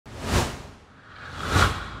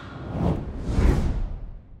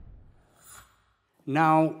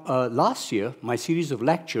Now, last year, my series of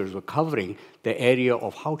lectures were covering the area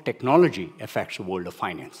of how technology affects the world of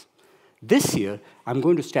finance. This year, I'm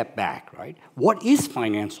going to step back, right? What is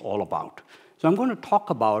finance all about? So I'm going to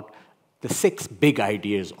talk about the 6 big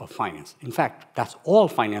ideas of finance. In fact, that's all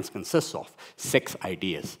finance consists of, 6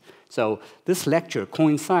 ideas. So this lecture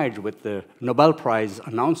coincides with the Nobel Prize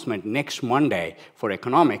announcement next Monday for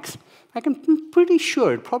economics. I'm pretty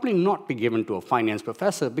sure it'll probably not be given to a finance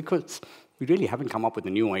professor because we really haven't come up with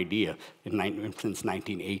a new idea since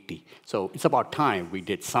 1980. So it's about time we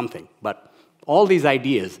did something. But all these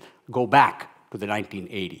ideas go back to the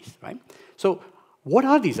 1980s, right? So what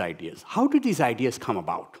are these ideas? How did these ideas come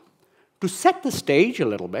about? To set the stage a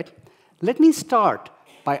little bit, let me start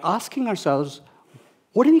by asking ourselves,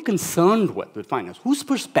 what are we concerned with finance? Whose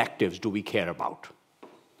perspectives do we care about?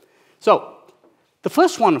 So the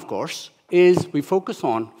first one, of course, is we focus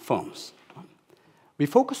on firms. We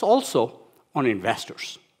focus also on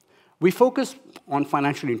investors. We focus on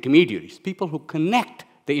financial intermediaries, people who connect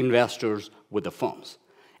the investors with the firms.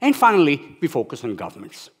 And finally, we focus on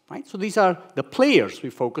governments, right? So these are the players we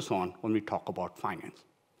focus on when we talk about finance.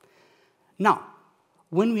 Now,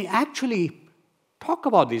 when we actually talk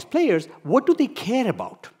about these players, what do they care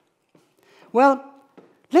about? Well,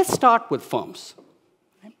 let's start with firms.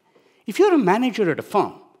 Right? If you're a manager at a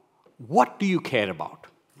firm, what do you care about?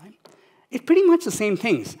 Right? It's pretty much the same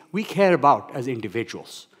things we care about as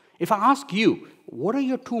individuals. If I ask you, what are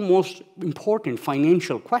your 2 most important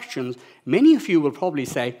financial questions, many of you will probably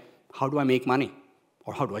say, how do I make money?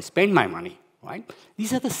 Or how do I spend my money? Right?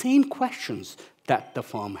 These are the same questions that the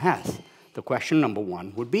firm has. The question number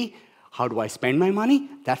 1 would be, how do I spend my money?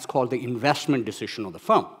 That's called the investment decision of the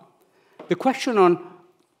firm. The question on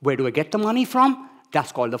where do I get the money from?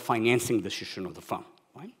 That's called the financing decision of the firm.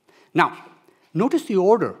 Right? Now, notice the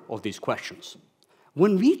order of these questions.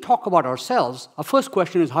 When we talk about ourselves, our first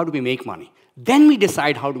question is how do we make money? Then we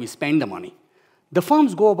decide how do we spend the money. The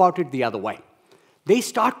firms go about it the other way. They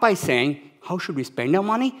start by saying, how should we spend our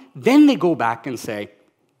money? Then they go back and say,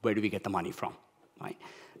 where do we get the money from? Right?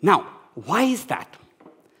 Now, why is that?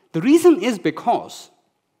 The reason is because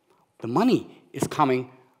the money is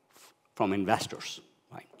coming from investors.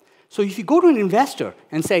 Right? So if you go to an investor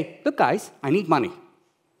and say, look, guys, I need money,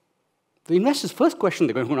 the investor's first question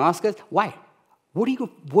they're going to ask is, why? What are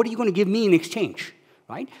you going to give me in exchange?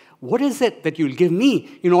 Right? What is it that you'll give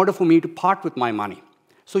me in order for me to part with my money?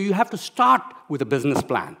 So you have to start with a business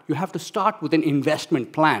plan. You have to start with an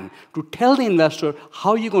investment plan to tell the investor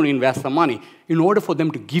how you're going to invest the money in order for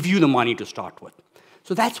them to give you the money to start with.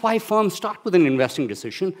 So that's why firms start with an investing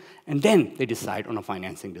decision, and then they decide on a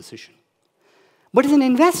financing decision. But as an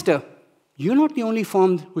investor, you're not the only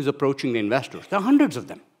firm who's approaching the investors. There are hundreds of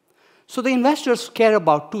them. So the investors care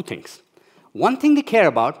about 2 things. One thing they care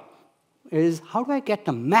about is how do I get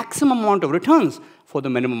the maximum amount of returns for the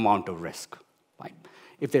minimum amount of risk? Right?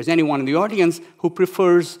 If there's anyone in the audience who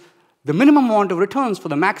prefers the minimum amount of returns for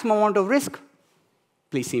the maximum amount of risk,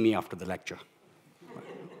 please see me after the lecture.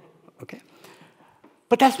 Okay?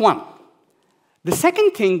 But that's one. The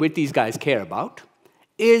second thing which these guys care about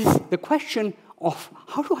is the question of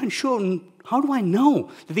how do I know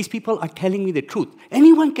that these people are telling me the truth?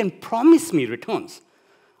 Anyone can promise me returns,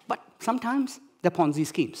 but sometimes they're Ponzi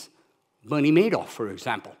schemes. Bernie Madoff, for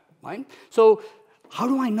example. Right? So how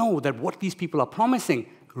do I know that what these people are promising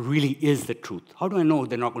really is the truth? How do I know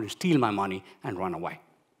they're not going to steal my money and run away?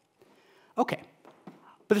 Okay.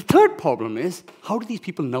 But the third problem is, how do these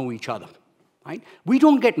people know each other? Right? We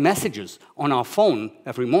don't get messages on our phone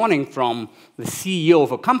every morning from the CEO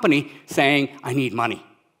of a company saying, I need money.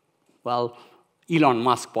 Well, Elon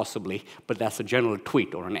Musk possibly, but that's a general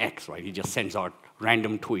tweet or an X, right? He just sends out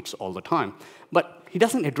random tweets all the time. But he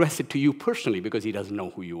doesn't address it to you personally because he doesn't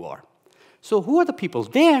know who you are. So who are the people?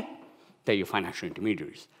 They're your financial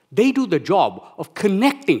intermediaries. They do the job of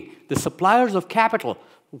connecting the suppliers of capital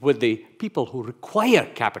with the people who require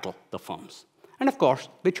capital, the firms. And of course,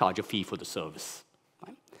 they charge a fee for the service.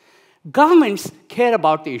 Right? Governments care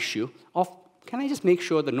about the issue of, can I just make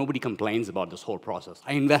sure that nobody complains about this whole process?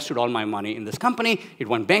 I invested all my money in this company, it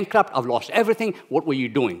went bankrupt, I've lost everything, what were you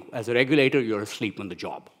doing? As a regulator, you're asleep on the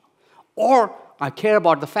job. Or I care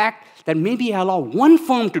about the fact that maybe I allow one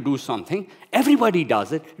firm to do something, everybody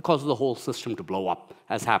does it, it causes the whole system to blow up,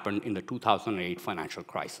 as happened in the 2008 financial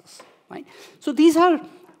crisis. Right? So these are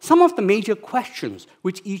some of the major questions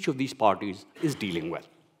which each of these parties is dealing with.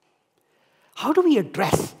 How do we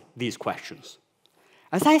address these questions?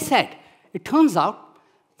 As I said, it turns out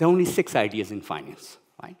there are only 6 ideas in finance.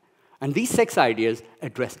 Right? And these 6 ideas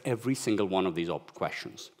address every single one of these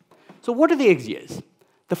questions. So what are the ideas?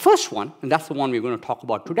 The first one, and that's the one we're going to talk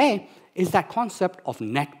about today, is that concept of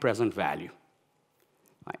net present value.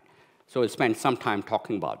 Right? So we'll spend some time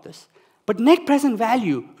talking about this. But net present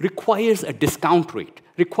value requires a discount rate,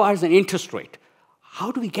 requires an interest rate. How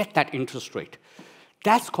do we get that interest rate?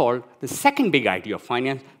 That's called the second big idea of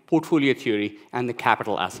finance, portfolio theory, and the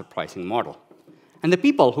capital asset pricing model. And the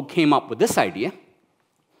people who came up with this idea,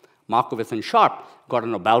 Markowitz and Sharpe, got a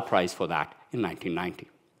Nobel Prize for that in 1990.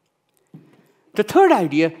 The third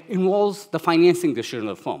idea involves the financing decision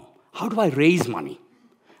of the firm. How do I raise money?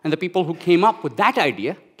 And the people who came up with that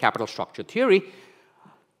idea, capital structure theory,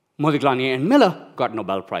 Modigliani and Miller, got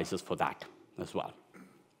Nobel Prizes for that as well.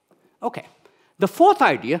 Okay. The fourth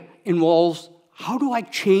idea involves how do I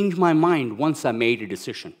change my mind once I made a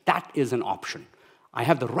decision? That is an option. I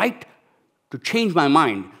have the right to change my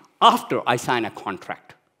mind after I sign a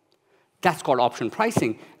contract. That's called option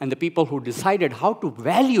pricing, and the people who decided how to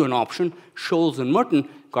value an option, Scholes and Merton,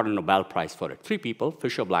 got a Nobel Prize for it. 3 people.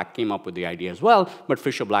 Fisher-Black came up with the idea as well, but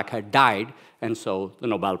Fisher-Black had died, and so the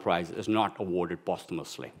Nobel Prize is not awarded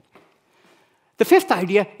posthumously. The fifth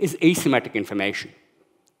idea is asymmetric information.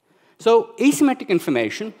 So asymmetric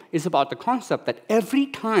information is about the concept that every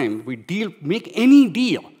time we make any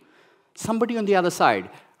deal, somebody on the other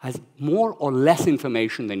side has more or less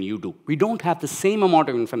information than you do. We don't have the same amount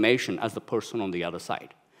of information as the person on the other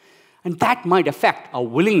side. And that might affect our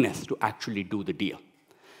willingness to actually do the deal.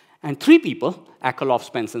 And 3 people, Akerlof,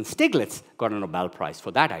 Spence, and Stiglitz, got a Nobel Prize for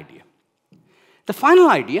that idea. The final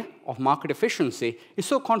idea of market efficiency is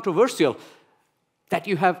so controversial that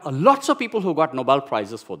you have lots of people who got Nobel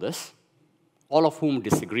Prizes for this, all of whom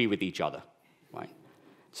disagree with each other. Right?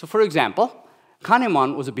 So for example,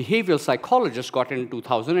 Kahneman was a behavioral psychologist, got it in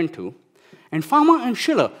 2002, and Fama and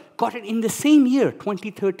Schiller got it in the same year,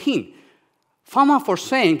 2013. Fama for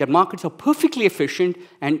saying that markets are perfectly efficient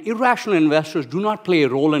and irrational investors do not play a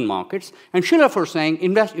role in markets, and Schiller for saying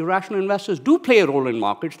irrational investors do play a role in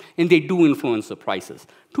markets and they do influence the prices.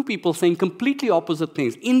 2 people saying completely opposite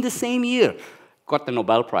things in the same year got the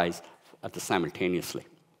Nobel Prize simultaneously.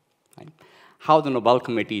 Right? How the Nobel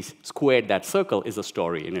committees squared that circle is a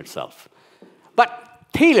story in itself. But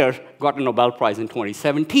Taylor got a Nobel Prize in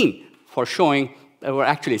 2017 for showing they were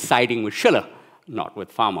actually siding with Schiller, not with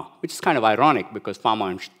Fama, which is kind of ironic because Fama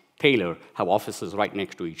and Taylor have offices right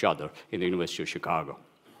next to each other in the University of Chicago.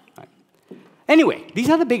 Right? Anyway, these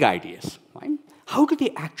are the big ideas. Right? How do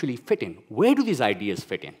they actually fit in? Where do these ideas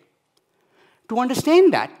fit in? To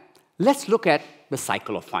understand that, let's look at the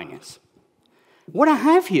cycle of finance. What I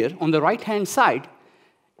have here on the right-hand side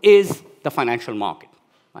is the financial market.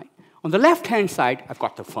 Right? On the left-hand side, I've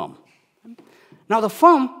got the firm. Now, the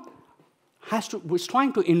firm was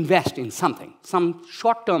trying to invest in something, some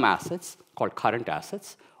short-term assets called current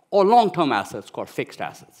assets, or long-term assets called fixed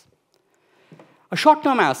assets. A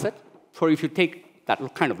short-term asset, if you take, that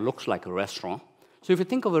kind of looks like a restaurant. So if you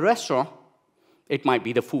think of a restaurant, it might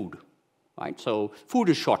be the food. Right? So food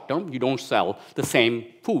is short-term. You don't sell the same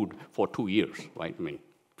food for 2 years. Right? I mean,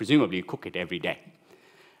 presumably you cook it every day.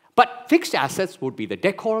 But fixed assets would be the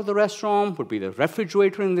decor of the restaurant, would be the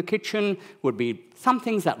refrigerator in the kitchen, would be some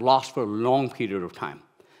things that last for a long period of time.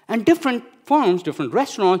 And different firms, different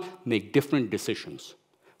restaurants, make different decisions.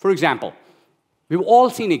 For example, we've all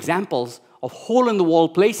seen examples of hole-in-the-wall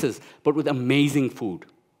places, but with amazing food.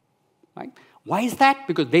 Right? Why is that?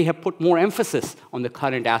 Because they have put more emphasis on the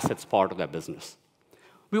current assets part of their business.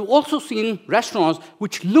 We've also seen restaurants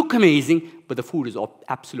which look amazing, but the food is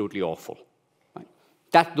absolutely awful. Right?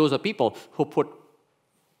 Those are people who put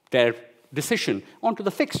their decision onto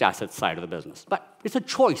the fixed asset side of the business. But it's a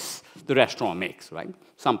choice the restaurant makes, right?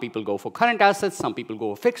 Some people go for current assets, some people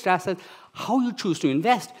go for fixed assets. How you choose to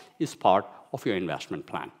invest is part of your investment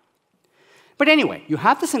plan. But anyway, you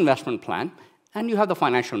have this investment plan, and you have the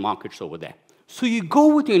financial markets over there. So you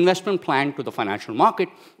go with your investment plan to the financial market,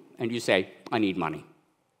 and you say, I need money.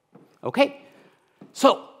 Okay?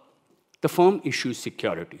 So the firm issues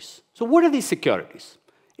securities. So what are these securities?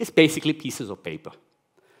 It's basically pieces of paper.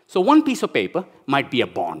 So one piece of paper might be a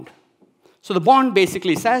bond. So the bond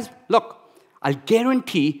basically says, look, I'll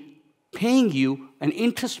guarantee paying you an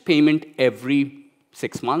interest payment every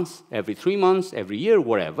 6 months, every 3 months, every year,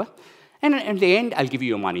 whatever. And at the end, I'll give you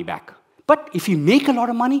your money back. But if you make a lot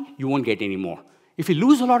of money, you won't get any more. If you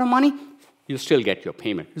lose a lot of money, you'll still get your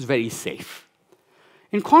payment. It's very safe.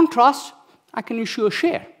 In contrast, I can issue a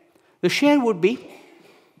share. The share would be,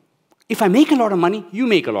 if I make a lot of money, you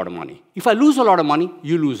make a lot of money. If I lose a lot of money,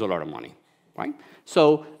 you lose a lot of money. Right?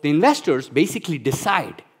 So the investors basically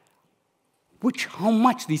decide how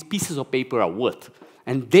much these pieces of paper are worth,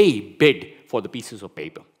 and they bid for the pieces of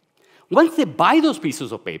paper. Once they buy those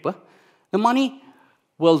pieces of paper, the money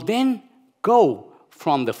will then go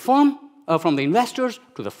from the firm, from the investors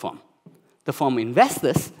to the firm. The firm invests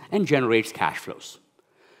this and generates cash flows.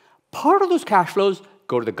 Part of those cash flows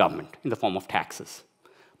go to the government in the form of taxes.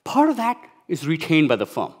 Part of that is retained by the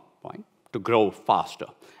firm, right, to grow faster.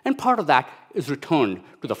 And part of that is returned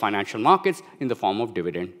to the financial markets in the form of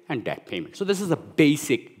dividend and debt payment. So this is a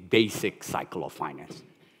basic cycle of finance.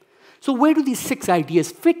 So where do these 6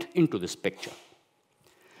 ideas fit into this picture?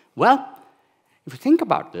 Well, if you think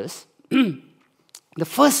about this, the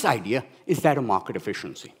first idea is that of market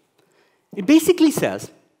efficiency. It basically says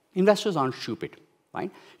investors aren't stupid, right?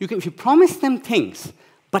 If you promise them things,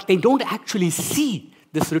 but they don't actually see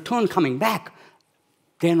this return coming back,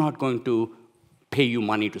 they're not going to pay you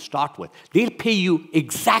money to start with. They'll pay you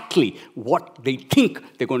exactly what they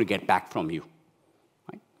think they're going to get back from you.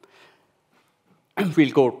 Right? And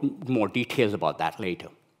we'll go into more details about that later.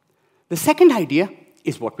 The second idea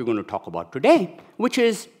is what we're going to talk about today, which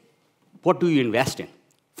is what do you invest in?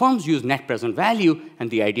 Firms use net present value, and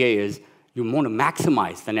the idea is you want to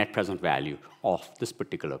maximize the net present value of this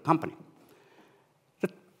particular company.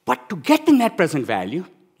 But to get the net present value,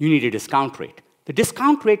 you need a discount rate. The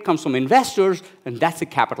discount rate comes from investors, and that's the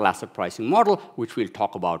capital asset pricing model, which we'll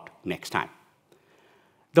talk about next time.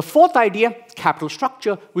 The fourth idea, capital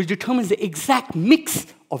structure, which determines the exact mix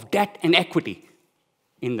of debt and equity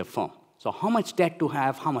in the firm. So how much debt to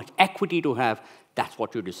have, how much equity to have, that's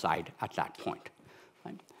what you decide at that point.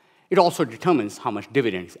 Right? It also determines how much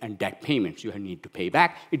dividends and debt payments you need to pay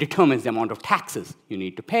back. It determines the amount of taxes you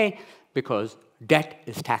need to pay, because debt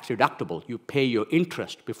is tax deductible. You pay your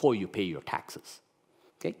interest before you pay your taxes.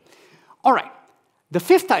 Okay? All right. The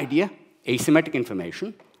fifth idea, asymmetric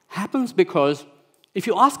information, happens because if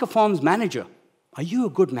you ask a firm's manager, are you a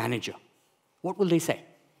good manager? What will they say?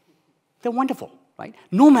 They're wonderful, right?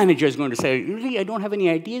 No manager is going to say, really, I don't have any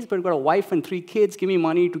ideas, but I've got a wife and 3 kids. Give me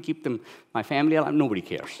money to keep my family alive. Nobody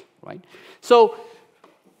cares, right? So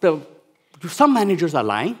some managers are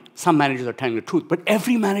lying, some managers are telling the truth, but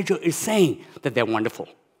every manager is saying that they're wonderful.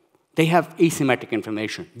 They have asymmetric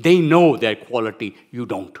information. They know their quality, you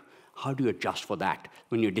don't. How do you adjust for that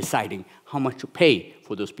when you're deciding how much to pay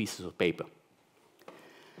for those pieces of paper?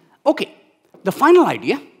 Okay, the final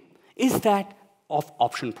idea is that of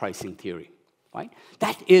option pricing theory, right?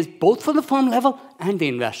 That is both for the firm level and the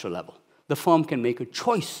investor level. The firm can make a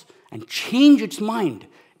choice and change its mind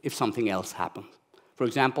if something else happens. For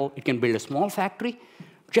example, it can build a small factory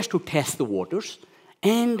just to test the waters,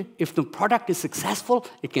 and if the product is successful,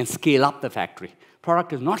 it can scale up the factory.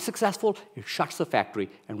 Product is not successful, it shuts the factory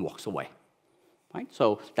and walks away. Right?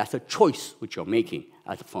 So that's a choice which you're making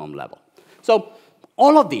at the firm level. So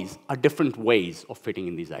all of these are different ways of fitting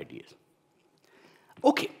in these ideas.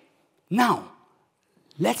 Okay, now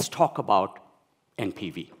let's talk about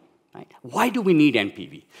NPV. Right? Why do we need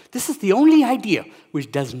NPV? This is the only idea which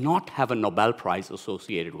does not have a Nobel Prize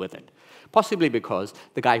associated with it, possibly because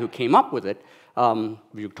the guy who came up with it,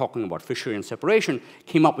 we were talking about Fisher and separation,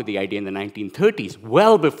 came up with the idea in the 1930s,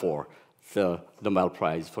 well before the Nobel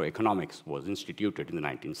Prize for economics was instituted in the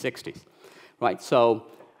 1960s. Right? So,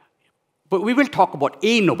 but we will talk about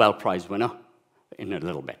a Nobel Prize winner in a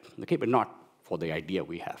little bit, okay? But not for the idea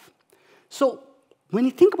we have. So, when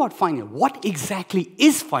you think about finance, what exactly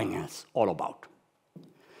is finance all about?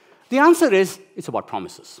 The answer is, it's about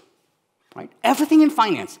promises. Right? Everything in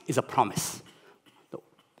finance is a promise. So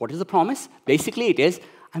what is a promise? Basically, it is,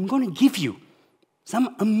 I'm going to give you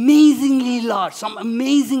some amazingly large, some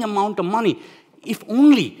amazing amount of money, if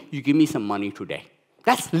only you give me some money today.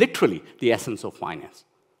 That's literally the essence of finance.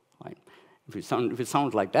 Right? If it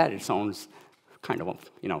sounds like that, it sounds kind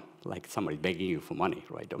of, like somebody begging you for money,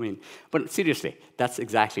 right? I mean, but seriously, that's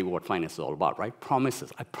exactly what finance is all about, right?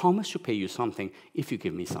 Promises. I promise to pay you something if you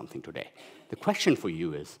give me something today. The question for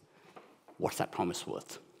you is, what's that promise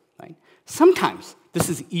worth, right? Sometimes this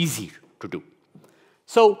is easy to do.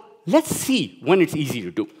 So let's see when it's easy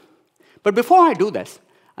to do. But before I do this,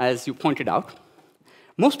 as you pointed out,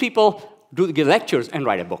 most people give lectures and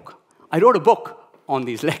write a book. I wrote a book on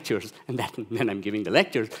these lectures, and then I'm giving the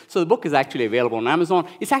lectures. So the book is actually available on Amazon.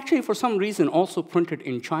 It's actually, for some reason, also printed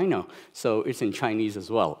in China. So it's in Chinese as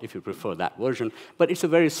well, if you prefer that version. But it's a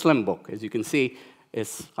very slim book. As you can see,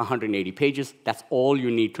 it's 180 pages. That's all you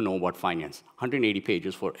need to know about finance. 180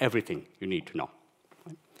 pages for everything you need to know.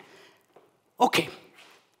 Okay,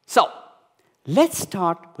 so let's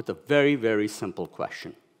start with a very, very simple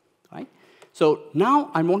question. Right? So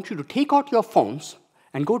now I want you to take out your phones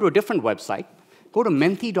and go to a different website. Go to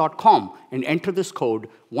menthy.com and enter this code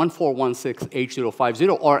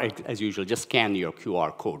 14168050, or as usual, just scan your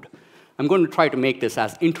QR code. I'm going to try to make this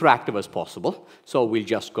as interactive as possible, so we'll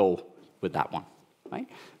just go with that one. right?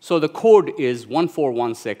 So the code is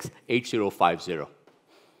 14168050.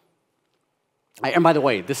 And by the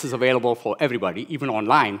way, this is available for everybody, even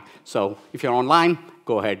online. So if you're online,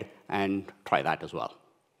 go ahead and try that as well.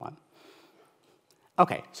 Right?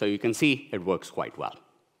 OK, so you can see it works quite well.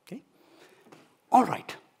 Okay? All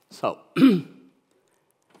right, so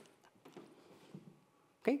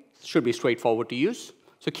okay, should be straightforward to use.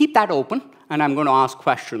 So keep that open, and I'm going to ask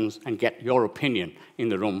questions and get your opinion in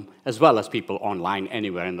the room, as well as people online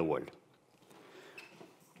anywhere in the world.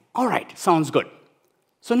 All right, sounds good.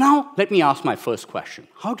 So now let me ask my first question.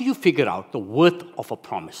 How do you figure out the worth of a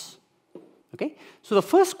promise? Okay, so the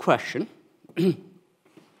first question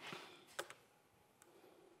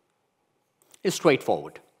is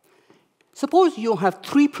straightforward. Suppose you have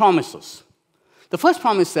 3 promises. The first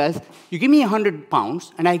promise says, you give me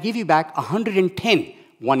 £100, and I give you back 110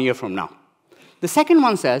 1 year from now. The second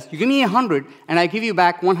one says, you give me 100, and I give you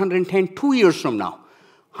back 110 2 years from now.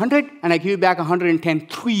 100, and I give you back 110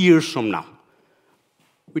 3 years from now.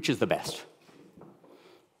 Which is the best?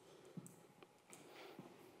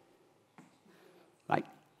 Right?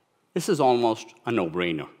 This is almost a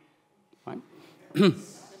no-brainer. Right?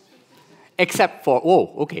 Except for,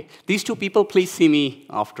 oh, OK, these 2 people, please see me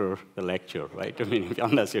after the lecture, right? I mean,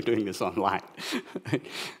 unless you're doing this online.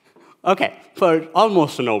 OK, for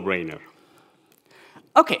almost a no-brainer.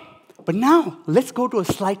 OK, but now let's go to a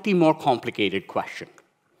slightly more complicated question.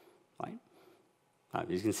 Right? As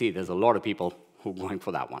you can see, there's a lot of people who are going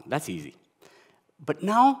for that one. That's easy. But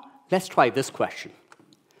now let's try this question.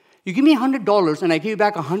 You give me $100, and I give you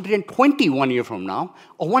back 120 1 year from now,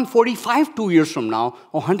 or 145 2 years from now,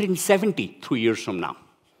 or 170 3 years from now.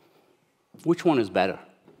 Which one is better?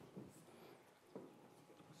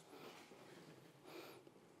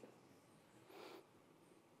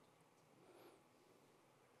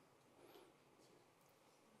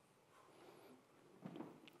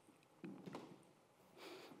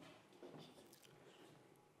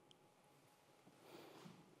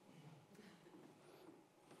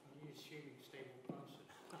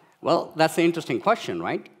 Well, that's the interesting question,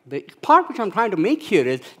 right? The part which I'm trying to make here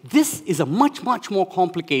is this is a much, much more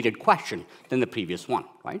complicated question than the previous one,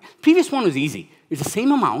 right? Previous one was easy. It's the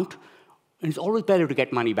same amount, and it's always better to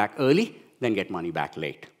get money back early than get money back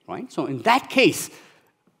late, right? So in that case,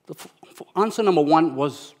 the answer number 1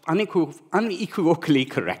 was unequivocally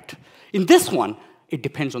correct. In this one, it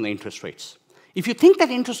depends on the interest rates. If you think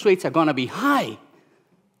that interest rates are going to be high,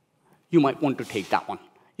 you might want to take that one.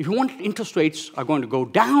 If you want interest rates are going to go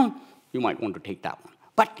down, you might want to take that one.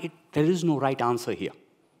 But there is no right answer here,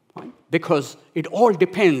 right? Because it all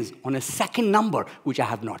depends on a second number, which I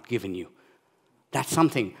have not given you. That's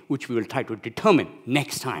something which we will try to determine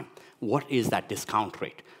next time. What is that discount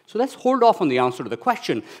rate? So let's hold off on the answer to the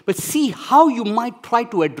question, but see how you might try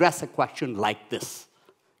to address a question like this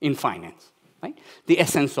in finance, right? The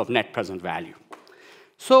essence of net present value.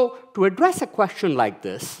 So to address a question like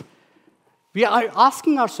this, we are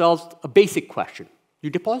asking ourselves a basic question. You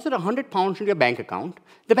deposit £100 in your bank account.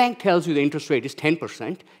 The bank tells you the interest rate is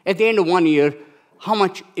 10%. At the end of 1 year, how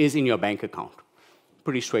much is in your bank account?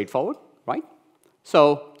 Pretty straightforward, right?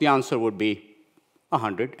 So the answer would be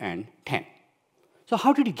 110. So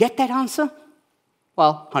how did you get that answer?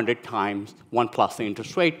 Well, 100 times 1 plus the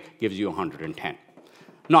interest rate gives you 110.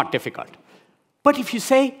 Not difficult. But if you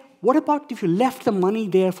say, what about if you left the money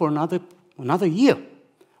there for another year?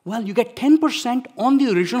 Well, you get 10% on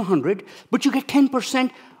the original 100, but you get 10%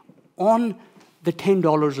 on the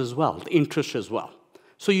 $10 as well, the interest as well.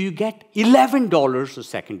 So you get $11 the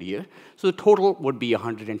second year. So the total would be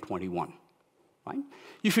 121, right?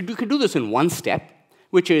 You could do this in one step,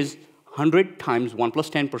 which is 100 times 1 plus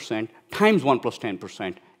 10% times 1 plus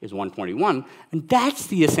 10% is 121. And that's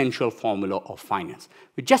the essential formula of finance.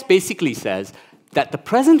 It just basically says that the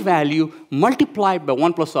present value multiplied by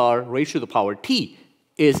 1 plus r raised to the power t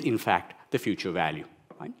is, in fact, the future value.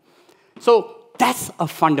 Right? So that's a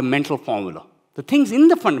fundamental formula. The things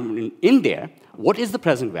in there, what is the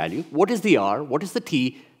present value, what is the R, what is the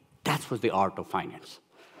T, that's what the art of finance.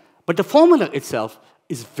 But the formula itself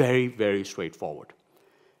is very, very straightforward.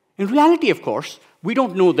 In reality, of course, we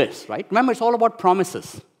don't know this, right? Remember, it's all about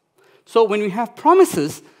promises. So when we have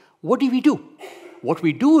promises, what do? What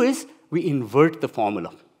we do is we invert the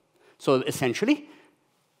formula. So essentially,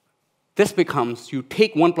 this becomes, you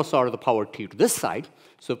take 1 plus r to the power t to this side.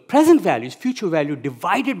 So present value is future value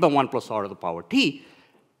divided by 1 plus r to the power t.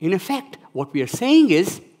 In effect, what we are saying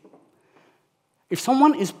is, if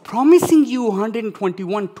someone is promising you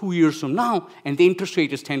 121 2 years from now, and the interest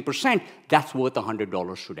rate is 10%, that's worth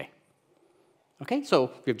 $100 today. Okay,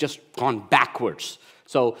 so we've just gone backwards.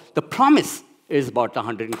 So the promise is about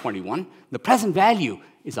 121. The present value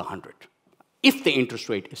is 100, if the interest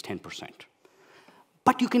rate is 10%.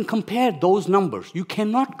 But you can compare those numbers. You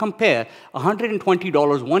cannot compare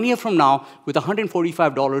 $120 1 year from now with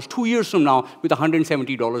 $145 2 years from now with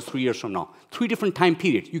 $170 3 years from now. 3 different time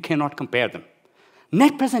periods. You cannot compare them.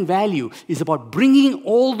 Net present value is about bringing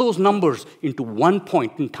all those numbers into one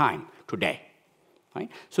point in time today. Right?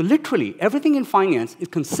 So literally, everything in finance,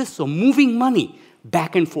 it consists of moving money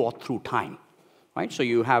back and forth through time. Right? So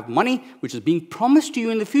you have money which is being promised to you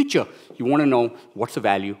in the future. You want to know what's the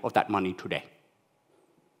value of that money today.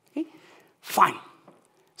 Okay? Fine.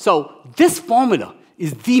 So this formula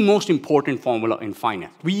is the most important formula in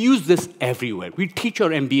finance. We use this everywhere. We teach our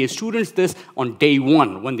MBA students this on day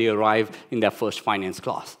 1 when they arrive in their first finance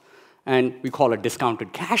class. And we call it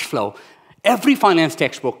discounted cash flow. Every finance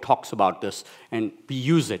textbook talks about this, and we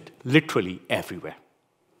use it literally everywhere.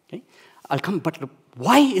 Okay? But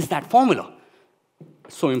why is that formula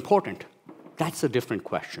so important? That's a different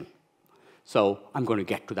question. So I'm going to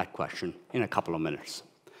get to that question in a couple of minutes.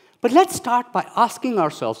 But let's start by asking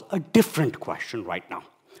ourselves a different question right now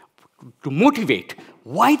to motivate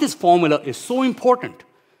why this formula is so important.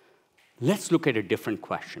 Let's look at a different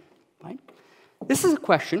question. Right? This is a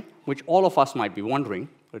question which all of us might be wondering,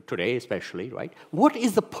 today especially, right? What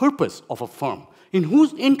is the purpose of a firm? In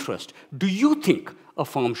whose interest do you think a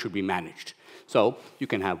firm should be managed? So you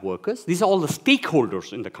can have workers. These are all the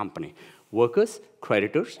stakeholders in the company. Workers,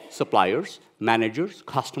 creditors, suppliers, managers,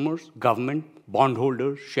 customers, government,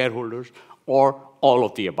 bondholders, shareholders, or all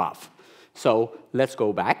of the above. So let's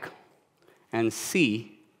go back and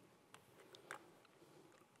see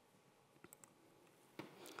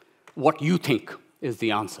what you think is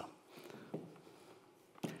the answer.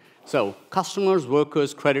 So customers,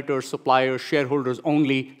 workers, creditors, suppliers, shareholders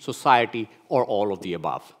only, society, or all of the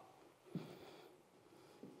above.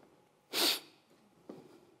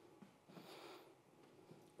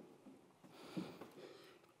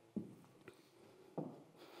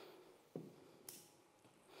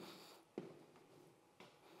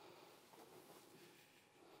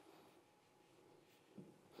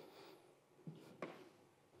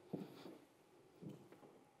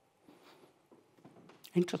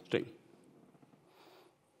 Interesting.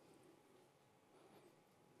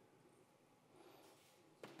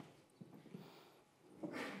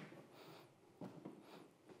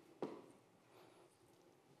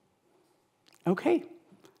 Okay,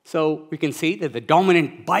 so we can see that the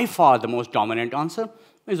dominant, by far the most dominant answer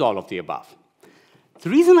is all of the above. The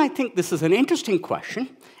reason I think this is an interesting question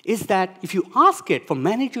is that if you ask it for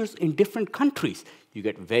managers in different countries, you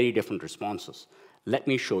get very different responses. Let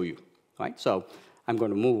me show you. Right? So I'm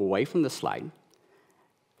going to move away from the slide.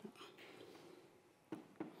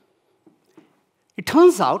 It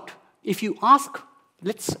turns out, if you ask,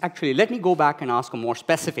 let me go back and ask a more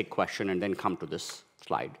specific question and then come to this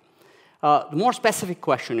slide. The more specific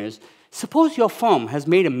question is, suppose your firm has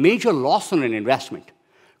made a major loss on an investment.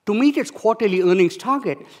 To meet its quarterly earnings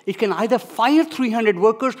target, it can either fire 300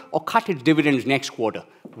 workers or cut its dividends next quarter.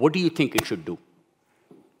 What do you think it should do?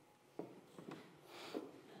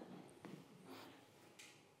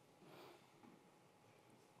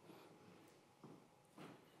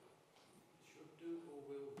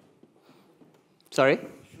 Sorry?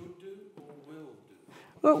 Should do or will do?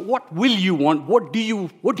 Well, what will you want? What do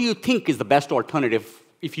you think is the best alternative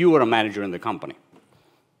if you were a manager in the company?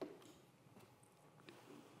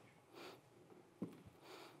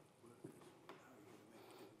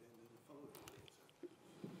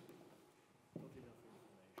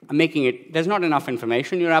 I'm making it, there's not enough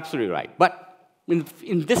information, you're absolutely right. But on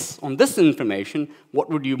this information, what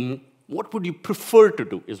would you prefer to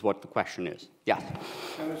do is what the question is. Yes?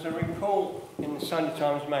 There was a report in the Sunday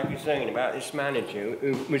Times magazine about this manager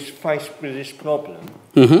who was faced with this problem.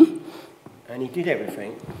 Mm-hmm. And he did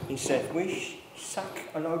everything. He said, we sack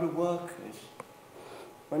a load of workers.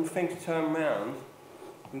 When things turn around,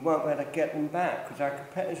 we won't be able to get them back because our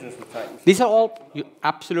competitors will take them. These are all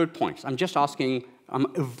absolute points. I'm just asking, I'm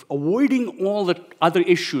avoiding all the other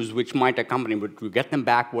issues which might accompany, but to get them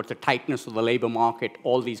back, what's the tightness of the labor market,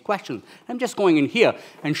 all these questions. I'm just going in here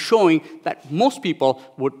and showing that most people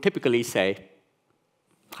would typically say,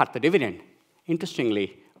 cut the dividend.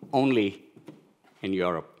 Interestingly, only in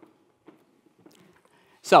Europe.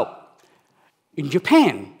 So, in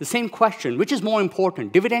Japan, the same question, which is more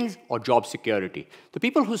important, dividends or job security? The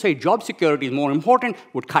people who say job security is more important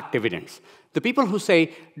would cut dividends. The people who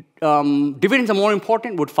say dividends are more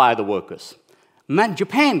important would fire the workers.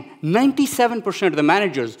 Japan, 97% of the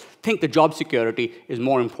managers think the job security is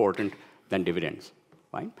more important than dividends.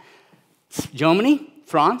 Right? Germany,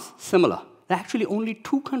 France, similar. There are actually only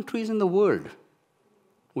 2 countries in the world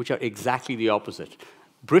which are exactly the opposite.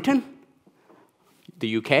 Britain,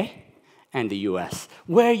 the UK, and the US,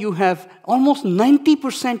 where you have almost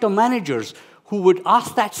 90% of managers who would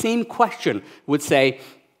ask that same question would say,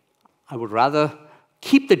 I would rather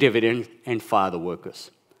keep the dividend and fire the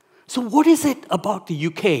workers. So what is it about the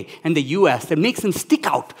UK and the US that makes them stick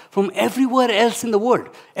out from everywhere else in the world?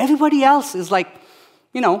 Everybody else is like,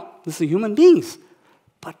 this is human beings.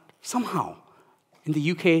 But somehow, in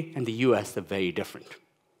the UK and the US, they're very different.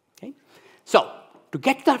 Okay? So, to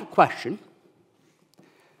get that question,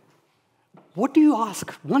 what do you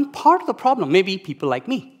ask? One part of the problem, maybe people like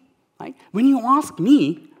me, right? When you ask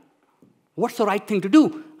me, what's the right thing to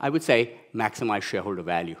do? I would say, maximize shareholder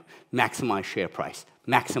value, maximize share price,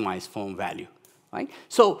 maximize firm value, right?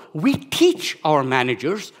 So we teach our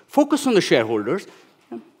managers, focus on the shareholders,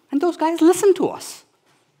 and those guys listen to us,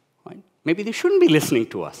 right? Maybe they shouldn't be listening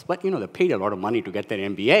to us, but they paid a lot of money to get their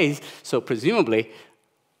MBAs, so presumably,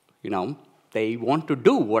 they want to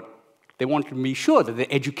do what they want to be sure that their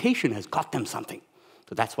education has got them something.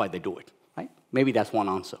 So that's why they do it, right? Maybe that's one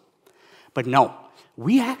answer. But no,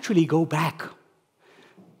 we actually go back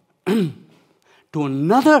to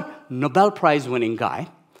another Nobel Prize-winning guy,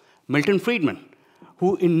 Milton Friedman,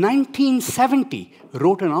 who in 1970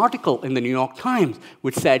 wrote an article in the New York Times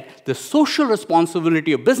which said the social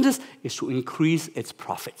responsibility of business is to increase its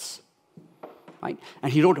profits. Right?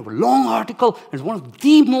 And he wrote a long article, and it's one of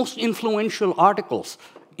the most influential articles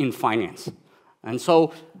in finance. And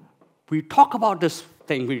so we talk about this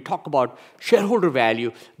thing, we talk about shareholder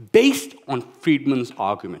value based on Friedman's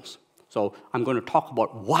arguments. So I'm going to talk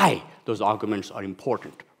about why those arguments are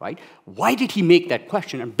important, right? Why did he make that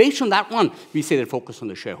question? And based on that one, we say that focus on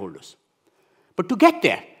the shareholders. But to get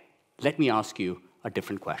there, let me ask you a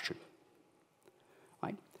different question,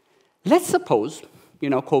 right? Let's suppose,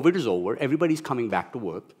 COVID is over, everybody's coming back to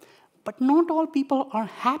work, but not all people are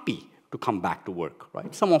happy to come back to work,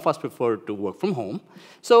 right? Some of us prefer to work from home.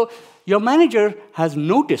 So your manager has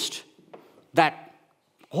noticed that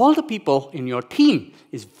all the people in your team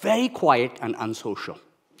is very quiet and unsocial.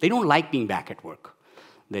 They don't like being back at work.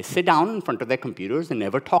 They sit down in front of their computers, they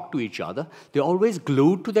never talk to each other, they're always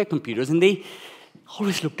glued to their computers, and they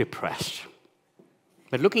always look depressed.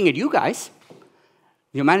 But looking at you guys,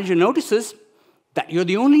 your manager notices that you're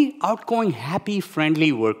the only outgoing, happy,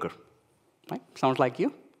 friendly worker. Right? Sounds like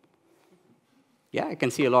you? Yeah, I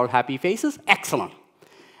can see a lot of happy faces. Excellent.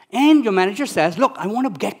 And your manager says, look, I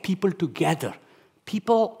want to get people together.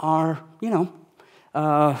 People are,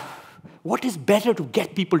 what is better to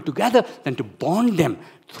get people together than to bond them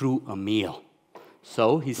through a meal?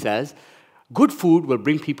 So he says, good food will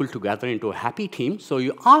bring people together into a happy team, so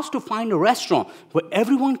you're asked to find a restaurant where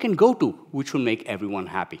everyone can go to, which will make everyone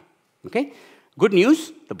happy. Okay? Good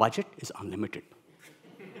news, the budget is unlimited.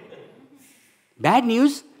 Bad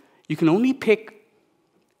news, you can only pick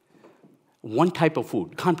one type of food.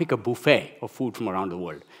 You can't pick a buffet of food from around the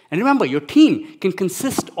world. And remember, your team can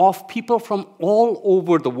consist of people from all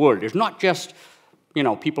over the world. It's not just,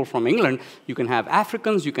 people from England. You can have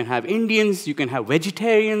Africans, you can have Indians, you can have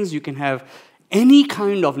vegetarians, you can have any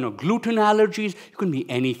kind of gluten allergies. You can be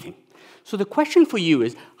anything. So the question for you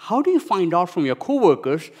is, how do you find out from your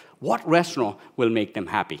coworkers what restaurant will make them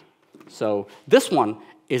happy? So this one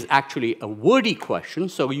is actually a wordy question,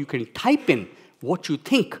 so you can type in what you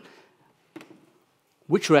think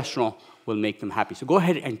which restaurant will make them happy. So go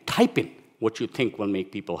ahead and type in what you think will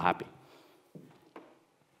make people happy.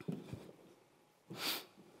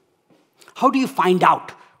 How do you find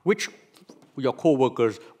out which your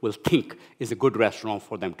coworkers will think is a good restaurant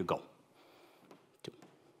for them to go to?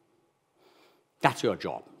 That's your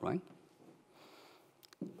job, right?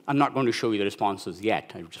 I'm not going to show you the responses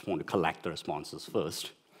yet. I just want to collect the responses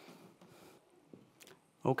first.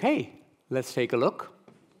 Okay, let's take a look.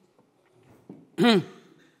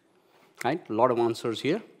 Right, a lot of answers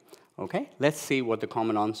here. Okay, let's see what the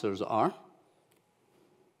common answers are.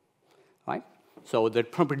 Right, so the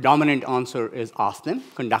predominant answer is ask them,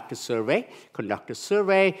 conduct a survey. Conduct a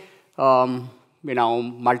survey,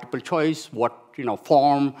 multiple choice,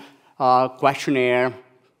 form, questionnaire,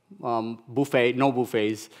 buffet, no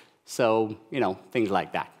buffets, so, things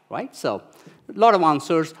like that, right? So, a lot of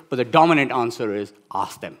answers, but the dominant answer is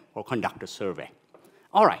ask them or conduct a survey.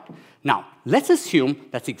 All right, now, let's assume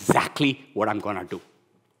that's exactly what I'm going to do,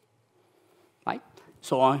 right?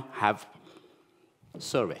 So I have a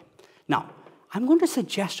survey. Now, I'm going to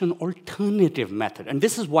suggest an alternative method, and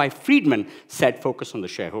this is why Friedman said focus on the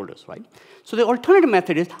shareholders, right? So the alternative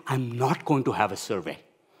method is I'm not going to have a survey.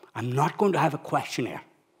 I'm not going to have a questionnaire.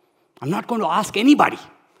 I'm not going to ask anybody.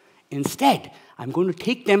 Instead, I'm going to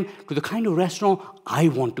take them to the kind of restaurant I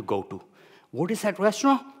want to go to, What is that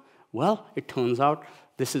restaurant? Well, it turns out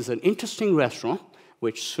this is an interesting restaurant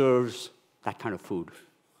which serves that kind of food,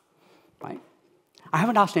 right? I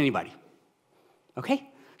haven't asked anybody, okay?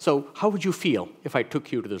 So how would you feel if I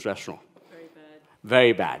took you to this restaurant? Very bad.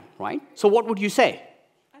 Very bad, right? So what would you say?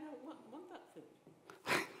 I don't want that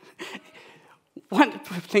food. One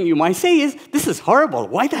thing you might say is, this is horrible.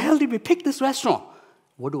 Why the hell did we pick this restaurant?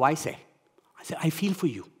 What do I say? I say, I feel for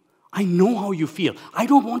you. I know how you feel. I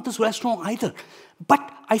don't want this restaurant either.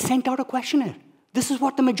 But I sent out a questionnaire. This is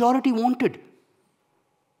what the majority wanted.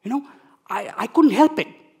 You know, I couldn't help it.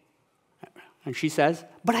 And she says,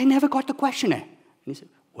 but I never got the questionnaire. And he said,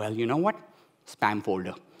 well, you know what? Spam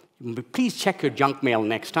folder. Please check your junk mail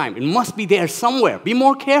next time. It must be there somewhere. Be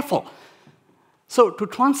more careful. So to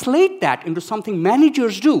translate that into something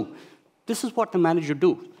managers do, this is what the manager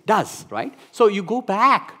does, right? So you go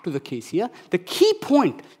back to the case here. The key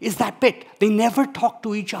point is that bit. They never talk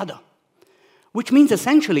to each other, which means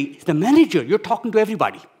essentially, the manager, you're talking to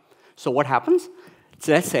everybody. So what happens?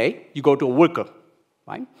 So let's say you go to a worker,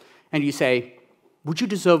 right? And you say, would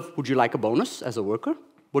you like a bonus as a worker?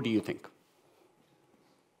 What do you think?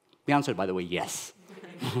 The answer, by the way, yes.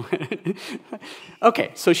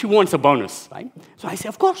 Okay, so she wants a bonus, right? So I say,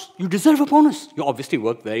 of course, you deserve a bonus. You obviously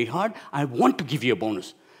worked very hard. I want to give you a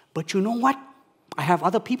bonus. But you know what? I have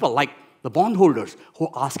other people, like the bondholders, who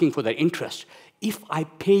are asking for their interest. If I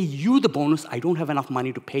pay you the bonus, I don't have enough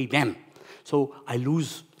money to pay them. So I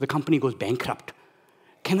lose, the company goes bankrupt.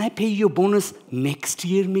 Can I pay you a bonus next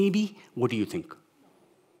year, maybe? What do you think?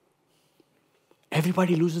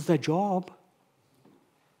 Everybody loses their job.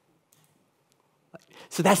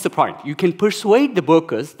 So that's the point. You can persuade the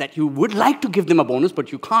workers that you would like to give them a bonus,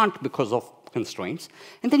 but you can't because of constraints.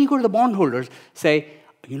 And then you go to the bondholders, say,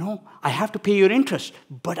 you know, I have to pay your interest,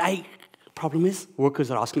 but problem is,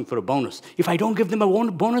 workers are asking for a bonus. If I don't give them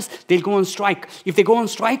a bonus, they'll go on strike. If they go on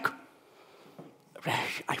strike,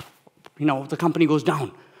 the company goes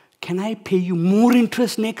down. Can I pay you more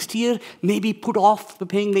interest next year? Maybe put off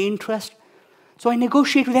paying the interest? So I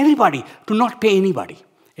negotiate with everybody to not pay anybody.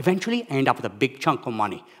 Eventually, I end up with a big chunk of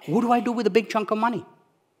money. What do I do with a big chunk of money?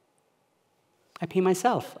 I pay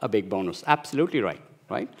myself a big bonus. Absolutely right?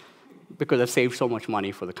 Because I've saved so much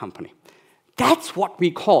money for the company. That's what we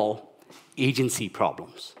call agency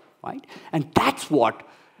problems, right? And that's what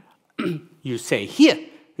you say here.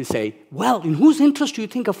 You say, well, in whose interest do you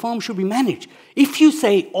think a firm should be managed? If you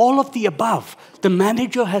say all of the above, the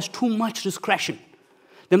manager has too much discretion.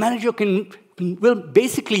 The manager will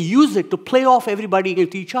basically use it to play off everybody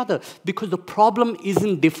against each other because the problem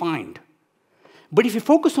isn't defined. But if you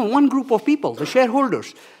focus on one group of people, the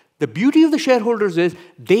shareholders, the beauty of the shareholders is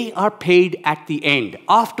they are paid at the end,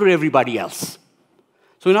 after everybody else.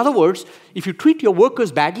 So in other words, if you treat your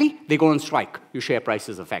workers badly, they go on strike. Your share price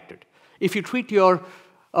is affected. If you treat your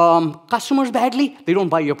customers badly, they don't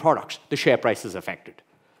buy your products. The share price is affected.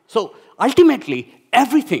 So ultimately,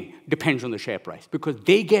 everything depends on the share price because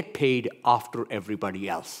they get paid after everybody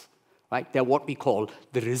else, right? They're what we call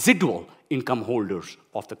the residual income holders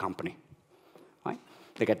of the company, right?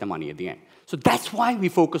 They get the money at the end. So that's why we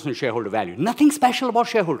focus on shareholder value. Nothing special about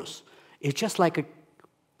shareholders. It's just like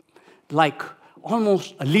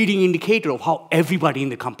almost a leading indicator of how everybody in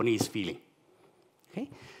the company is feeling, okay?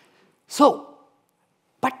 So,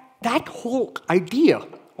 but that whole idea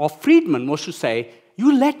of Friedman was to say,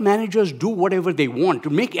 you let managers do whatever they want to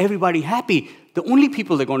make everybody happy. The only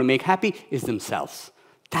people they're going to make happy is themselves.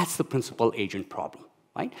 That's the principal-agent problem,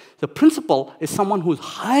 right? The principal is someone who's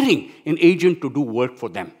hiring an agent to do work for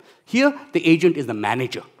them. Here, the agent is the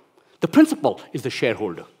manager. The principal is the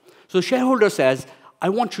shareholder. So the shareholder says, I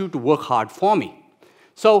want you to work hard for me.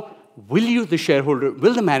 So will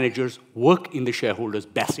the managers work in the shareholder's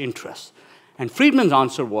best interest? And Friedman's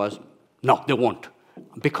answer was, no, they won't.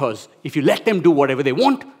 Because if you let them do whatever they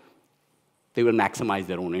want, they will maximize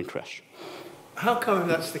their own interest. How come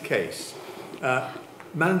that's the case?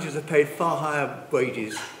 Managers are paid far higher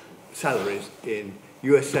salaries in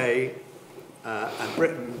USA and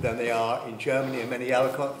Britain than they are in Germany and many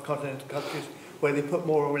other continental countries where they put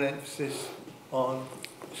more of an emphasis on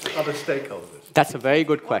other stakeholders. That's a very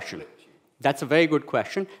good question. That's a very good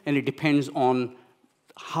question, and it depends on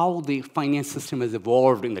how the finance system has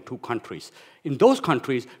evolved in the two countries. In those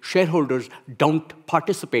countries, shareholders don't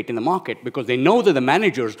participate in the market because they know that the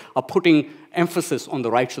managers are putting emphasis on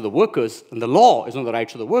the rights of the workers, and the law is on the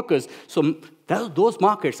rights of the workers. So those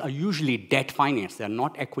markets are usually debt financed. They're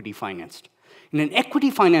not equity financed. In an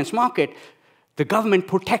equity financed market, the government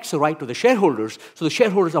protects the right of the shareholders, so the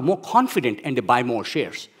shareholders are more confident and they buy more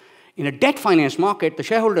shares. In a debt finance market, the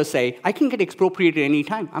shareholders say, I can get expropriated any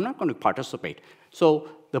time. I'm not going to participate. So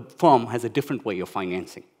the firm has a different way of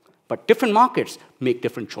financing. But different markets make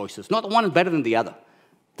different choices. Not one is better than the other.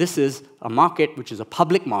 This is a market which is a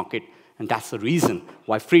public market, and that's the reason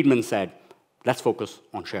why Friedman said, let's focus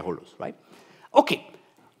on shareholders, right? Okay,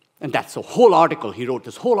 and that's a whole article. He wrote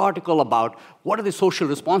this whole article about what are the social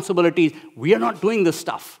responsibilities. We are not doing this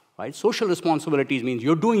stuff, right? Social responsibilities means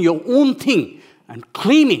you're doing your own thing and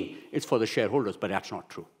claiming it's for the shareholders, but that's not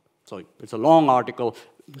true. So it's a long article,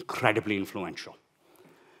 incredibly influential.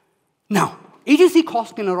 Now, agency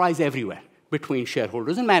costs can arise everywhere, between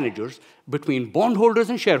shareholders and managers, between bondholders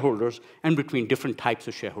and shareholders, and between different types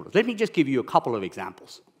of shareholders. Let me just give you a couple of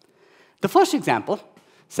examples. The first example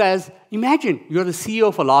says, imagine you're the CEO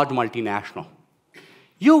of a large multinational.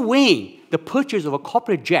 You're weighing the purchase of a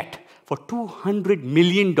corporate jet for $200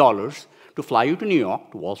 million to fly you to New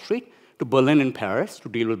York, to Wall Street, to Berlin and Paris to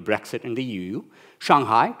deal with Brexit and the EU,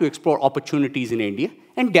 Shanghai to explore opportunities in India,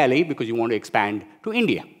 and Delhi because you want to expand to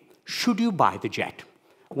India. Should you buy the jet?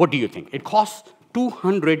 What do you think? It costs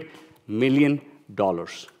 $200 million.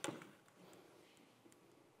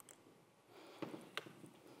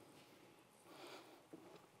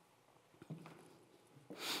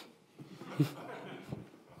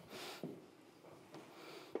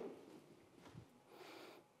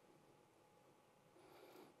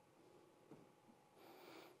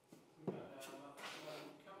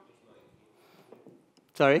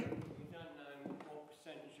 Sorry? We don't know what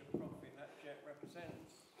percentage of profit that jet represents.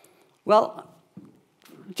 Well,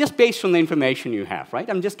 just based on the information you have, right?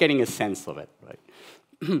 I'm just getting a sense of it,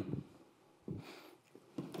 right?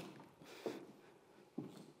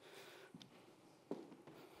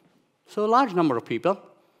 So a large number of people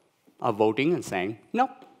are voting and saying, no,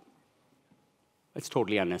 it's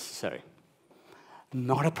totally unnecessary.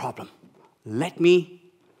 Not a problem. Let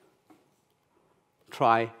me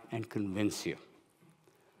try and convince you.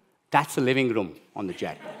 That's the living room on the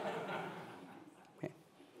jet. Okay.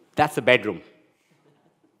 That's the bedroom.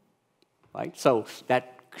 Right? So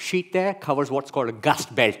that sheet there covers what's called a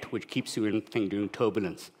gust belt, which keeps you in during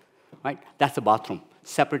turbulence. Right? That's the bathroom.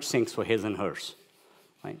 Separate sinks for his and hers.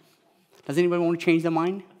 Right? Does anybody want to change their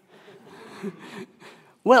mind?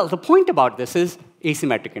 Well, the point about this is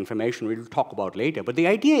asymmetric information, we'll talk about later. But the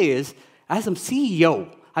idea is, as a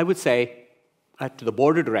CEO, I would say to the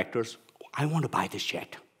board of directors, I want to buy this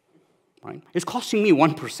jet. Right? It's costing me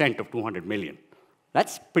 1% of 200 million.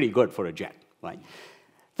 That's pretty good for a jet. Right?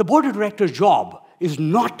 The board of directors' job is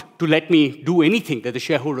not to let me do anything that the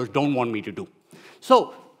shareholders don't want me to do.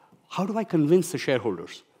 So how do I convince the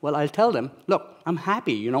shareholders? Well, I'll tell them, look, I'm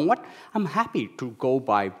happy. You know what? I'm happy to go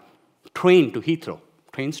by train to Heathrow.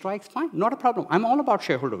 Train strikes, fine, not a problem. I'm all about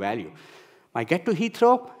shareholder value. I get to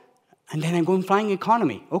Heathrow, and then I'm going flying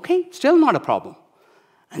economy. Okay, still not a problem.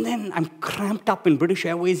 And then I'm cramped up in British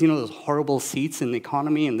Airways, you know, those horrible seats in the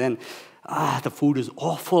economy, and then the food is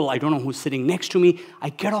awful. I don't know who's sitting next to me. I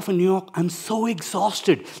get off in New York. I'm so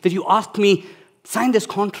exhausted that you ask me, sign this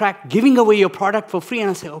contract, giving away your product for free, and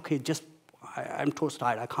I say, okay, I'm toast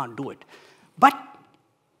tired. I can't do it. But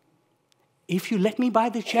if you let me buy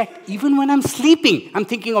the jet, even when I'm sleeping, I'm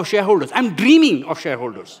thinking of shareholders. I'm dreaming of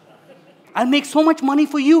shareholders. I'll make so much money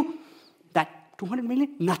for you that 200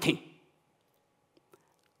 million, nothing.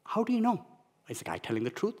 How do you know? Is the guy telling the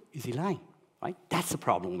truth? Is he lying? Right? That's the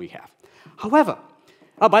problem we have. However,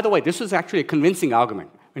 by the way, this was actually a convincing argument.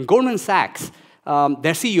 When Goldman Sachs,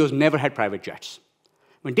 their CEOs never had private jets.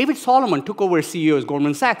 When David Solomon took over as CEO of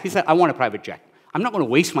Goldman Sachs, he said, I want a private jet. I'm not going to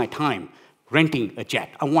waste my time renting a jet.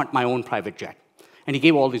 I want my own private jet. And he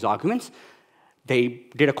gave all these arguments. They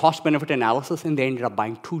did a cost-benefit analysis, and they ended up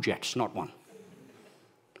buying 2 jets, not 1.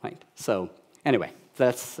 Right? So anyway,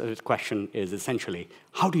 that's the question is essentially,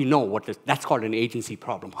 how do you know what this, that's called an agency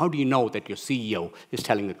problem. How do you know that your CEO is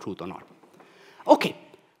telling the truth or not? Okay,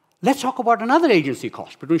 let's talk about another agency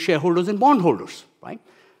cost between shareholders and bondholders. Right?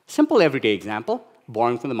 Simple everyday example,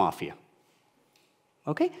 borrowing from the mafia.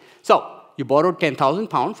 Okay? So you borrowed 10,000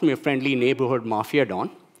 pounds from your friendly neighborhood mafia don.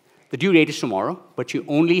 The due date is tomorrow, but you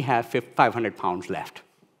only have 500 pounds left.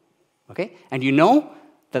 Okay? And you know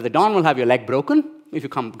that the don will have your leg broken if you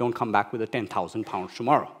don't come back with the 10,000 pounds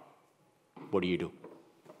tomorrow. What do you do?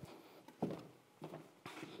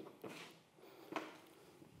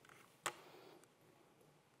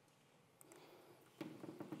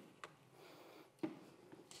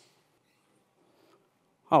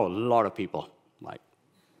 Oh, a lot of people. Like,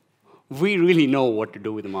 we really know what to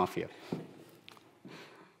do with the mafia.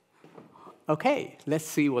 Okay, let's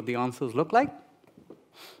see what the answers look like.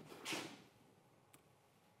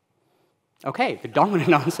 Okay, the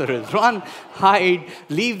dominant answer is run, hide,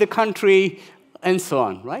 leave the country, and so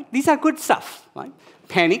on, right? These are good stuff, right?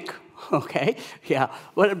 Panic, Okay? Yeah.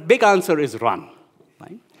 Well, a big answer is run.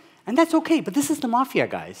 Right? And that's okay, but this is the mafia,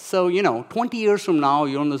 guys. So, 20 years from now,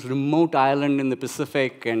 you're on this remote island in the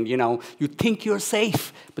Pacific, and, you think you're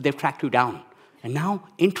safe, but they've tracked you down. And now,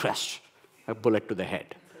 interest, a bullet to the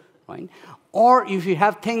head, right? Or if you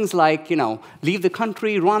have things like, leave the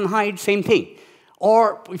country, run, hide, same thing.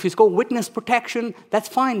 Or if you go witness protection, that's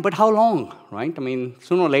fine, but how long, right? I mean,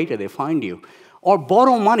 sooner or later, they find you. Or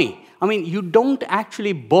borrow money. I mean, you don't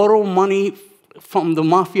actually borrow money from the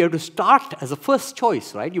mafia to start as a first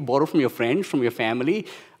choice, right? You borrow from your friends, from your family,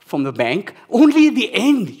 from the bank. Only at the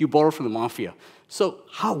end, you borrow from the mafia. So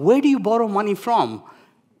where do you borrow money from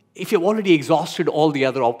if you've already exhausted all the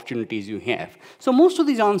other opportunities you have? So most of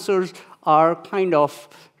these answers are kind of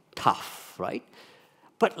tough, right?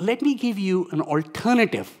 But let me give you an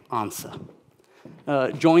alternative answer.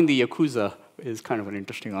 Join the Yakuza is kind of an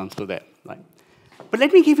interesting answer there, right? But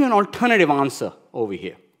let me give you an alternative answer over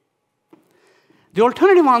here. The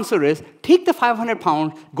alternative answer is, take the 500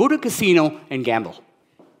 pounds, go to a casino, and gamble.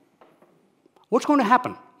 What's going to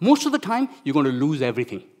happen? Most of the time, you're going to lose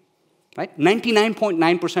everything. Right?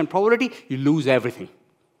 99.9% probability, you lose everything.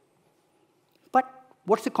 But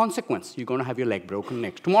what's the consequence? You're going to have your leg broken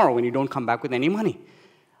next tomorrow when you don't come back with any money.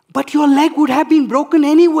 But your leg would have been broken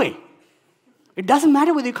anyway. It doesn't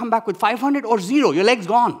matter whether you come back with 500 or 0, your leg's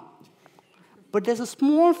gone. But there's a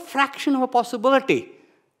small fraction of a possibility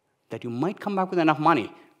that you might come back with enough money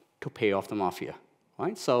to pay off the mafia,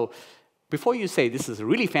 right? So before you say this is a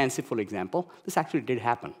really fanciful example, this actually did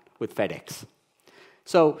happen with FedEx.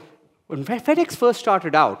 So when FedEx first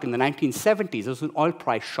started out in the 1970s, there was an oil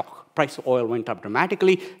price shock. Price of oil went up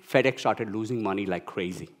dramatically. FedEx started losing money like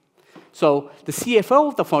crazy. So the CFO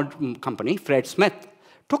of the company, Fred Smith,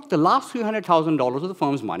 took the last $300,000 of the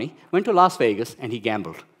firm's money, went to Las Vegas, and he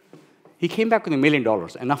gambled. He came back with $1 million,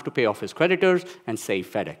 enough to pay off his creditors and save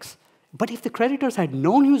FedEx. But if the creditors had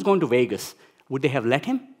known he was going to Vegas, would they have let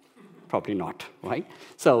him? Probably not, right?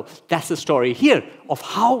 So that's the story here of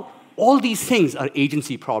how all these things are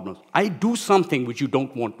agency problems. I do something which you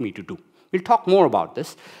don't want me to do. We'll talk more about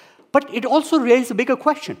this. But it also raises a bigger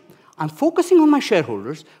question. I'm focusing on my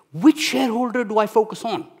shareholders. Which shareholder do I focus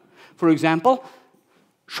on? For example,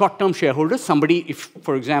 short-term shareholders,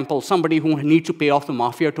 for example, somebody who needs to pay off the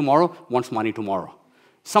mafia tomorrow wants money tomorrow.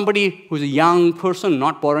 Somebody who's a young person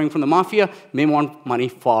not borrowing from the mafia may want money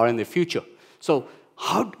far in the future. So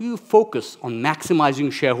how do you focus on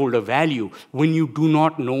maximizing shareholder value when you do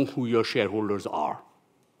not know who your shareholders are?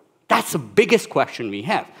 That's the biggest question we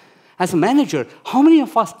have. As a manager, how many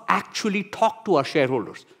of us actually talk to our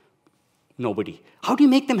shareholders? Nobody. How do you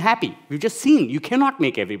make them happy? We've just seen you cannot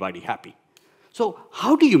make everybody happy. So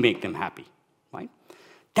how do you make them happy, right?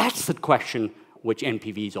 That's the question which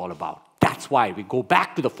NPV is all about. That's why we go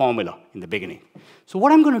back to the formula in the beginning. So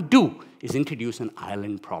what I'm going to do is introduce an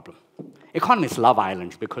island problem. Economists love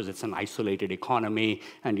islands because it's an isolated economy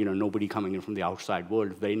and nobody coming in from the outside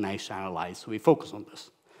world. Very nice to analyze, so we focus on this.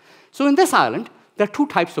 So in this island, there are two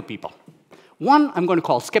types of people. One I'm going to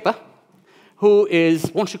call Skipper, who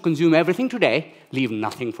wants to consume everything today, leave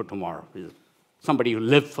nothing for tomorrow. Somebody who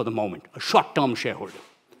lives for the moment, a short-term shareholder.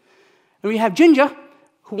 And we have Ginger,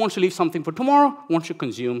 who wants to leave something for tomorrow, wants to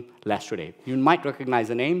consume less today. You might recognize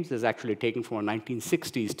the names. This is actually taken from a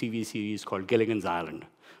 1960s TV series called Gilligan's Island.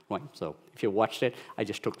 Right? So if you watched it, I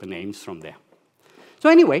just took the names from there. So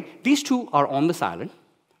anyway, these two are on this island.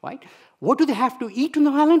 Right? What do they have to eat on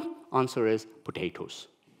the island? Answer is potatoes.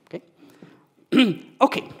 Okay?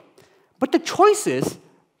 Okay. But the choice is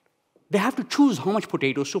they have to choose how much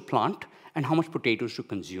potatoes to plant and how much potatoes to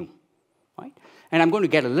consume. Right? And I'm going to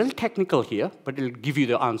get a little technical here, but it'll give you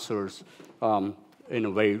the answers in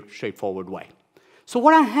a very straightforward way. So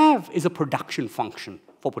what I have is a production function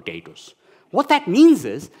for potatoes. What that means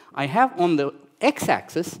is I have on the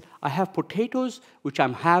x-axis, I have potatoes which I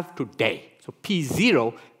have today. So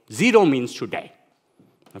P0, 0 means today.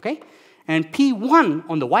 Okay? And P1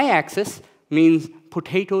 on the y-axis means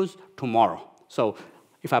potatoes tomorrow. So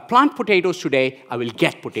if I plant potatoes today, I will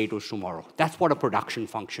get potatoes tomorrow. That's what a production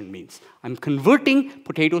function means. I'm converting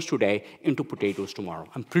potatoes today into potatoes tomorrow.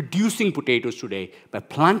 I'm producing potatoes today by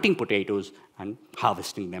planting potatoes and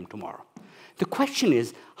harvesting them tomorrow. The question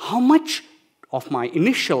is, how much of my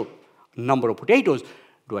initial number of potatoes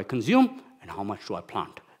do I consume and how much do I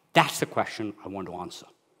plant? That's the question I want to answer.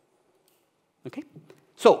 Okay?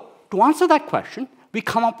 So to answer that question, we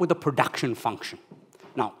come up with a production function.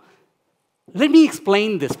 Now, let me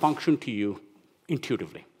explain this function to you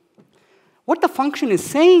intuitively. What the function is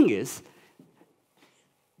saying is,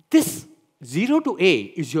 this 0 to A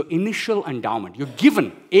is your initial endowment. You're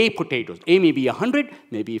given A potatoes. A may be 100,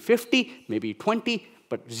 maybe 50, maybe 20,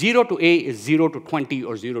 but 0 to A is 0 to 20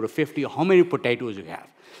 or 0 to 50, or how many potatoes you have.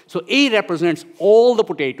 So A represents all the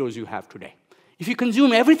potatoes you have today. If you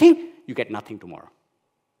consume everything, you get nothing tomorrow.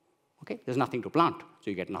 Okay? There's nothing to plant, so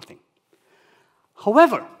you get nothing.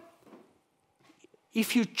 However,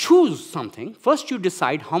 if you choose something, first you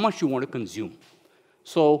decide how much you want to consume.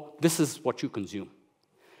 So this is what you consume.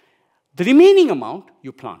 The remaining amount,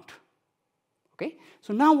 you plant. Okay?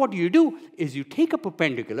 So now what you do is you take a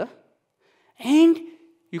perpendicular and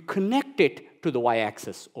you connect it to the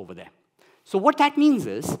y-axis over there. So what that means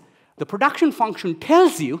is the production function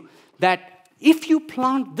tells you that if you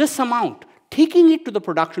plant this amount, taking it to the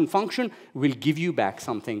production function will give you back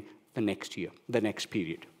something the next year, the next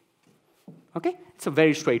period. Okay? It's a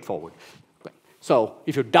very straightforward. So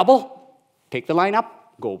if you double, take the line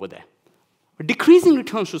up, go over there. Decreasing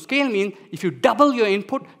returns to scale means if you double your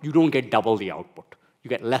input, you don't get double the output. You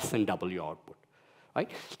get less than double your output. Right?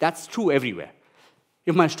 That's true everywhere.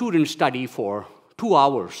 If my students study for 2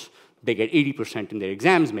 hours, they get 80% in their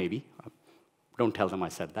exams, maybe. Don't tell them I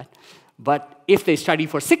said that. But if they study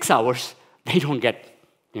for 6 hours, they don't get,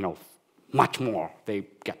 much more. They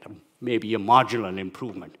get maybe a marginal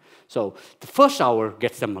improvement. So the first hour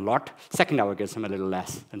gets them a lot, second hour gets them a little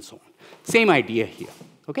less, and so on. Same idea here.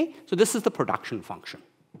 Okay? So this is the production function.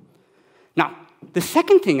 Now, the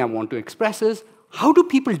second thing I want to express is how do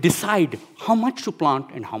people decide how much to plant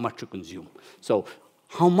and how much to consume? So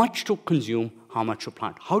how much to consume, how much to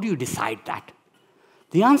plant? How do you decide that?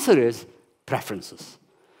 The answer is preferences.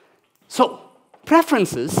 So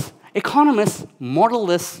preferences, economists model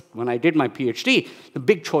this. When I did my PhD, the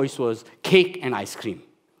big choice was cake and ice cream.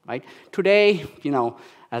 Right? Today,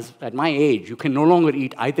 at my age, you can no longer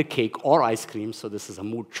eat either cake or ice cream, so this is a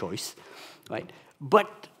mood choice. Right?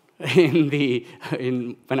 But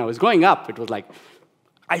when I was growing up, it was like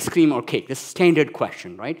ice cream or cake. This is a standard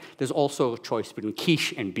question, right? There's also a choice between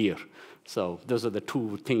quiche and beer. So those are the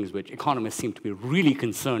two things which economists seem to be really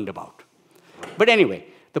concerned about. But anyway,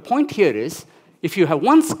 the point here is, if you have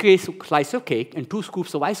one slice of cake and 2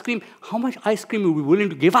 scoops of ice cream, how much ice cream are we willing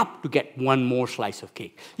to give up to get one more slice of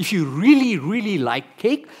cake? If you really, really like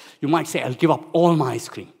cake, you might say, I'll give up all my ice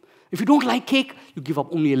cream. If you don't like cake, you give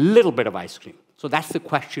up only a little bit of ice cream. So that's the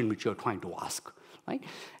question which you're trying to ask. Right?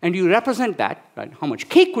 And you represent that, right? How much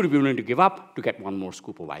cake would you be willing to give up to get one more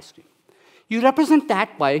scoop of ice cream? You represent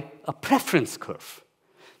that by a preference curve.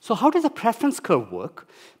 So how does a preference curve work?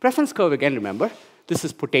 Preference curve, again, remember, this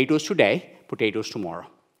is potatoes today, potatoes tomorrow.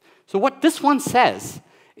 So what this one says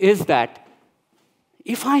is that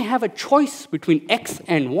if I have a choice between X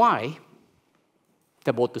and Y,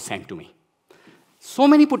 they're both the same to me. So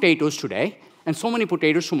many potatoes today and so many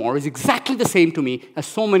potatoes tomorrow is exactly the same to me as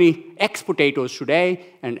so many X potatoes today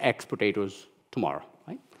and X potatoes tomorrow.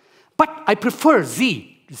 Right? But I prefer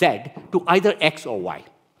Z to either X or Y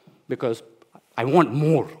because I want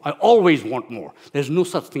more. I always want more. There's no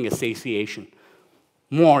such thing as satiation.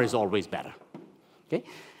 More is always better. Okay?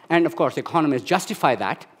 And of course, economists justify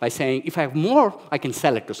that by saying, if I have more, I can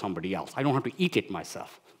sell it to somebody else. I don't have to eat it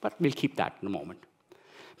myself. But we'll keep that in a moment.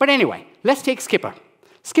 But anyway, let's take Skipper.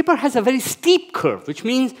 Skipper has a very steep curve, which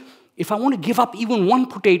means if I want to give up even one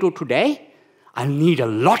potato today, I'll need a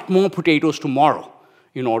lot more potatoes tomorrow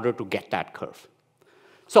in order to get that curve.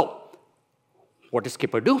 So what does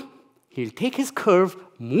Skipper do? He'll take his curve,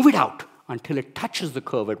 move it out until it touches the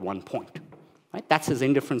curve at one point. Right? That's his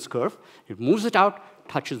indifference curve. He moves it out,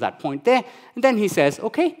 touches that point there, and then he says,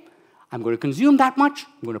 okay, I'm going to consume that much,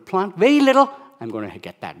 I'm going to plant very little, I'm going to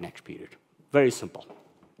get that next period. Very simple.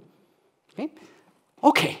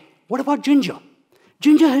 Okay, what about Ginger?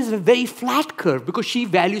 Ginger has a very flat curve because she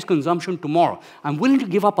values consumption tomorrow. I'm willing to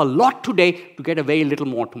give up a lot today to get a very little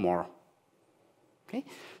more tomorrow. Okay?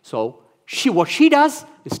 So what she does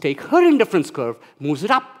is take her indifference curve, moves it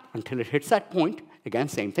up until it hits that point. Again,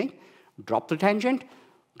 same thing. Drop the tangent,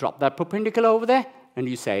 drop that perpendicular over there, and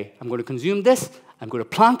you say, I'm going to consume this, I'm going to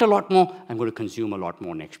plant a lot more, I'm going to consume a lot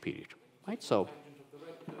more next period. Right? So,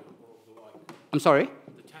 I'm sorry?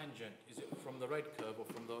 The tangent, is it from the red curve or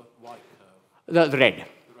from the white curve? The red.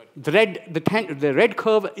 The red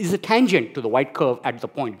curve is a tangent to the white curve at the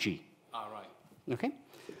point G. Ah, right. Okay?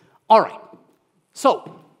 All right.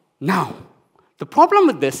 So, now, the problem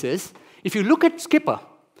with this is, if you look at Skipper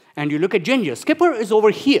and you look at Ginger, Skipper is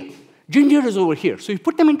over here. Ginger is over here. So you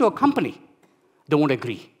put them into a company, they won't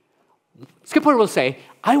agree. Skipper will say,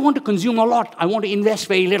 I want to consume a lot. I want to invest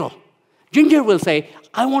very little. Ginger will say,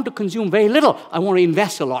 I want to consume very little. I want to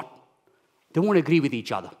invest a lot. They won't agree with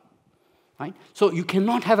each other. Right? So you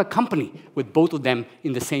cannot have a company with both of them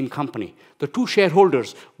in the same company. The two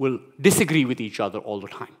shareholders will disagree with each other all the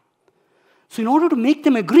time. So in order to make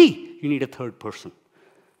them agree, you need a third person.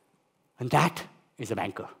 And that is a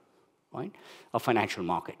banker, right? A financial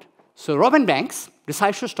market. So Robin Banks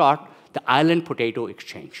decides to start the Island Potato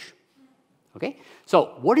Exchange. Okay?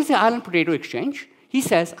 So what is the Island Potato Exchange? He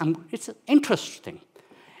says, it's an interest thing.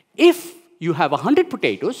 If you have 100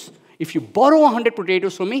 potatoes, if you borrow 100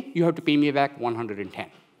 potatoes from me, you have to pay me back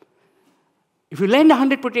 110. If you lend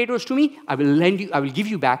 100 potatoes to me, I will give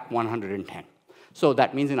you back 110. So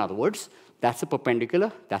that means, in other words, that's a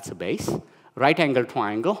perpendicular, that's a base, right angle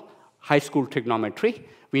triangle, high school trigonometry.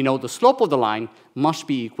 We know the slope of the line must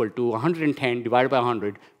be equal to 110 divided by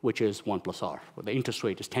 100, which is 1 plus r. The interest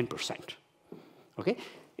rate is 10%. Okay?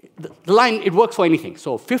 The line, it works for anything.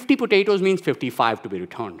 So 50 potatoes means 55 to be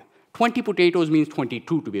returned. 20 potatoes means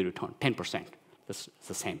 22 to be returned, 10%. It's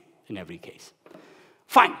the same in every case.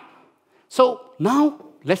 Fine. So now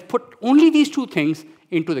let's put only these two things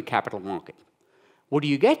into the capital market. What do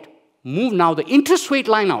you get? Move now the interest rate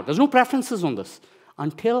line out. There's no preferences on this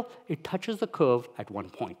until it touches the curve at one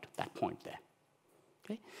point, that point there.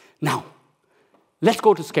 Okay? Now, let's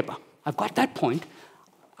go to Skipper. I've got that point.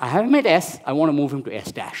 I have him at S. I want to move him to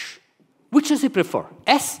S dash. Which does he prefer,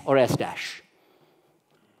 S or S dash?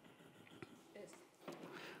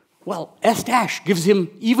 Well, S dash gives him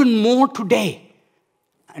even more today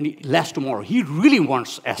and less tomorrow. He really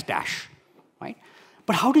wants S dash, right?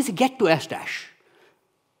 But how does he get to S dash?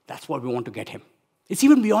 That's what we want to get him. It's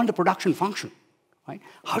even beyond the production function, right?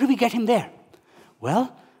 How do we get him there?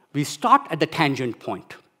 Well, we start at the tangent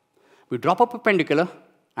point. We drop a perpendicular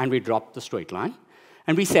and we drop the straight line.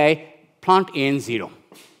 And we say, plant A in 0.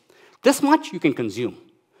 This much you can consume.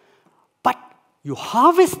 But you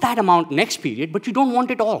harvest that amount next period, but you don't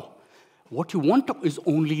want it all. What you want is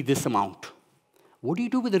only this amount. What do you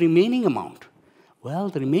do with the remaining amount? Well,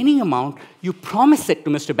 the remaining amount, you promise it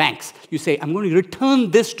to Mr. Banks. You say, I'm going to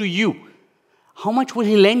return this to you. How much will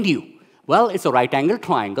he lend you? Well, it's a right angle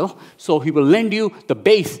triangle, so he will lend you the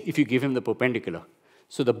base if you give him the perpendicular.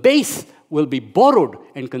 So the base will be borrowed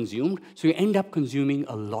and consumed, so you end up consuming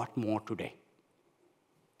a lot more today.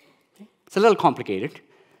 Okay? It's a little complicated,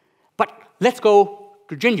 but let's go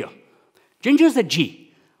to Ginger. Ginger's a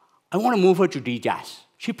G. I want to move her to D dash.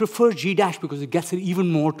 She prefers G dash because it gets her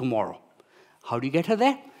even more tomorrow. How do you get her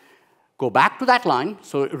there? Go back to that line,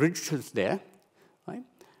 so it registers there. Right?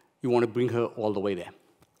 You want to bring her all the way there.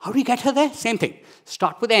 How do you get her there? Same thing.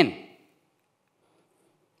 Start with N.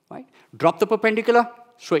 Right? Drop the perpendicular,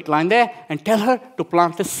 straight line there, and tell her to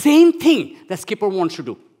plant the same thing that Skipper wants to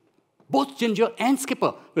do. Both Ginger and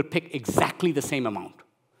Skipper will pick exactly the same amount.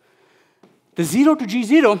 The 0 to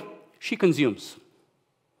G0, she consumes.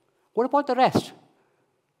 What about the rest?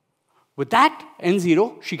 With that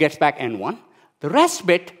N0, she gets back N1. The rest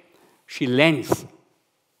bit, she lends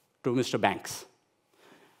to Mr. Banks.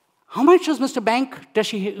 How much does Mr. Bank, does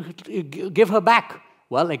she give her back?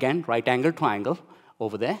 Well, again, right angle triangle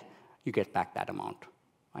over there, you get back that amount.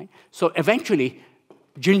 Right? So eventually,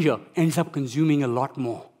 Ginger ends up consuming a lot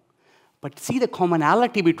more. But see the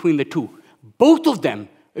commonality between the two. Both of them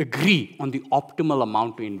agree on the optimal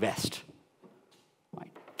amount to invest.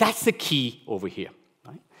 Right? That's the key over here.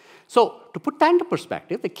 Right? So to put that into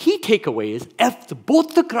perspective, the key takeaway is if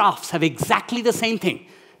both the graphs have exactly the same thing,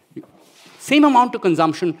 same amount of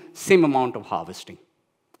consumption, same amount of harvesting,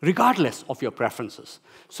 regardless of your preferences.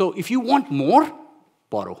 So if you want more,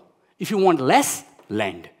 borrow. If you want less,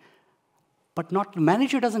 lend. But the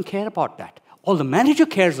manager doesn't care about that. All the manager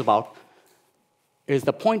cares about is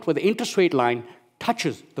the point where the interest rate line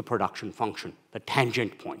touches the production function, the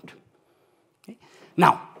tangent point. Okay?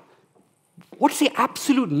 Now, what's the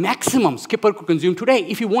absolute maximum Skipper could consume today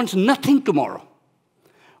if he wants nothing tomorrow?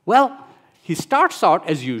 Well, he starts out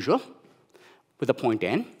as usual with a point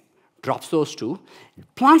N, drops those two,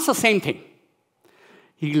 plants the same thing.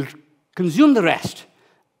 He'll consume the rest.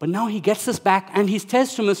 But now he gets this back and he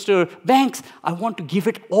says to Mr. Banks, I want to give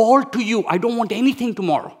it all to you. I don't want anything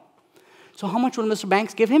tomorrow. So how much will Mr.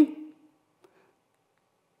 Banks give him?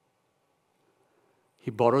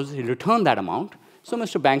 He'll return that amount. So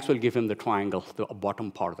Mr. Banks will give him the triangle, the bottom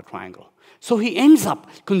part of the triangle. So he ends up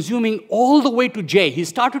consuming all the way to J. He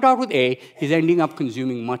started out with A. He's ending up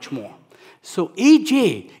consuming much more. So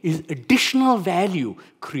AJ is additional value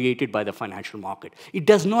created by the financial market. It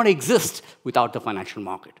does not exist without the financial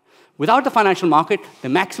market. Without the financial market, the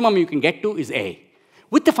maximum you can get to is A.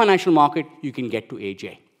 With the financial market, you can get to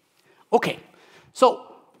AJ. Okay,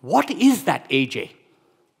 so what is that AJ?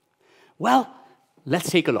 Well, let's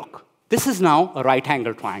take a look. This is now a right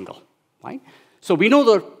angle triangle, right? So we know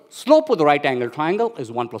the slope of the right angle triangle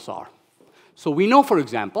is 1 plus r. So we know, for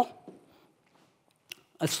example,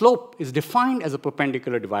 a slope is defined as a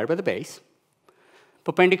perpendicular divided by the base.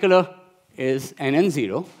 Perpendicular is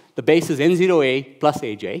n0, The base is N0A plus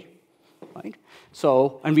AJ, right?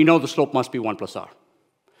 So, and we know the slope must be 1 plus R.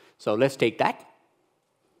 So let's take that,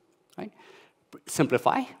 right?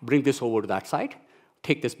 Simplify, bring this over to that side,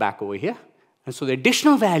 take this back over here. And so the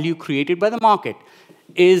additional value created by the market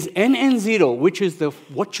is NN0, which is the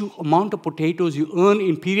amount of potatoes you earn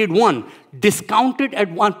in period 1, discounted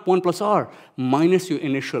at 1 plus R, minus your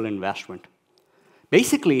initial investment.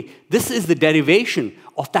 Basically, this is the derivation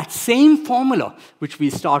of that same formula which we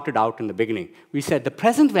started out in the beginning. We said the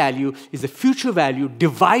present value is the future value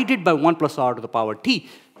divided by 1 plus R to the power T.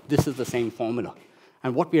 This is the same formula.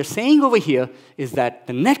 And what we are saying over here is that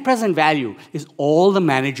the net present value is all the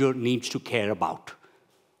manager needs to care about.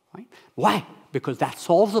 Right? Why? Because that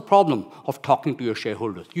solves the problem of talking to your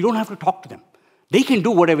shareholders. You don't have to talk to them. They can do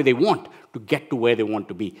whatever they want to get to where they want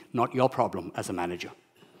to be, not your problem as a manager.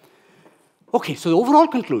 Okay, so the overall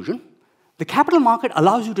conclusion, the capital market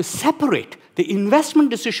allows you to separate the investment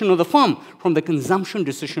decision of the firm from the consumption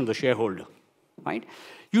decision of the shareholder, right?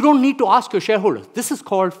 You don't need to ask your shareholders. This is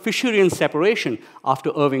called Fisherian separation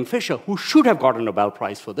after Irving Fisher, who should have got a Nobel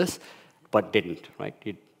Prize for this, but didn't, right?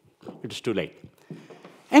 It is too late.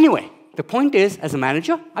 Anyway, the point is, as a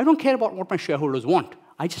manager, I don't care about what my shareholders want.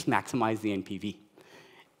 I just maximize the NPV.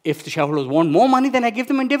 If the shareholders want more money than I give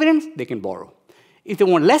them in dividends, they can borrow. If they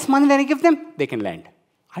want less money than I give them, they can lend.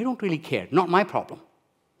 I don't really care, not my problem.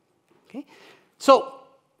 Okay? So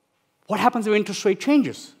what happens if interest rate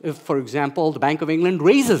changes? If, for example, the Bank of England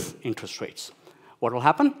raises interest rates, what will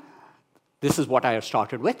happen? This is what I have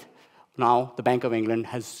started with. Now the Bank of England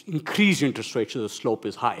has increased interest rates, so the slope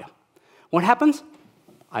is higher. What happens?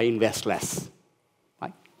 I invest less.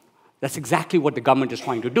 Right? That's exactly what the government is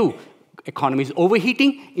trying to do. Economy is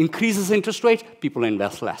overheating, increases interest rates, people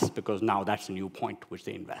invest less because now that's the new point which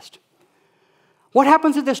they invest. What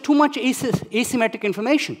happens if there's too much asymmetric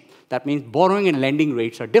information? That means borrowing and lending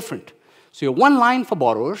rates are different. So you have one line for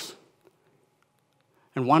borrowers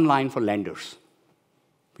and one line for lenders.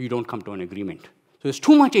 You don't come to an agreement. So there's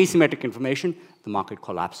too much asymmetric information, the market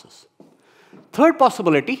collapses. Third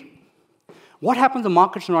possibility, what happens if the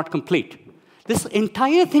markets are not complete? This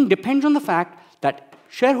entire thing depends on the fact that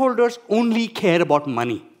shareholders only care about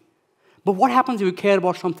money. But what happens if you care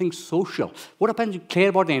about something social? What happens if you care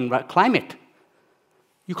about the climate?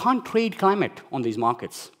 You can't trade climate on these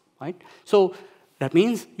markets, right? So that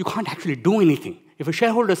means you can't actually do anything. If a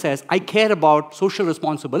shareholder says, I care about social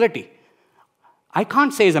responsibility, I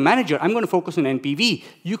can't say as a manager, I'm going to focus on NPV.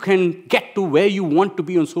 You can get to where you want to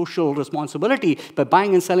be on social responsibility by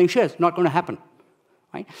buying and selling shares. Not going to happen,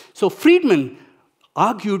 right? So Friedman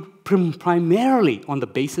argued primarily on the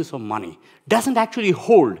basis of money. Doesn't actually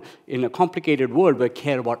hold in a complicated world where we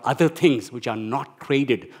care about other things which are not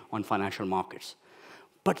traded on financial markets.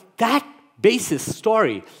 But that basis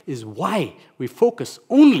story is why we focus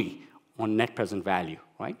only on net present value,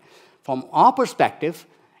 right? From our perspective,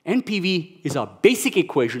 NPV is our basic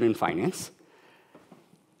equation in finance.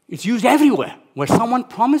 It's used everywhere, where someone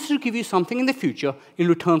promises to give you something in the future in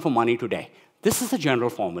return for money today. This is a general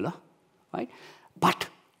formula, right? But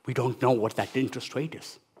we don't know what that interest rate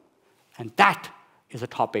is. And that is a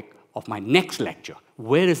topic of my next lecture.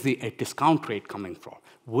 Where is the discount rate coming from?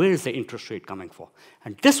 Where is the interest rate coming from?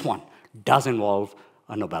 And this one does involve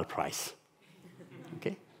a Nobel Prize.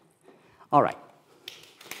 Okay? All right.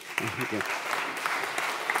 Okay.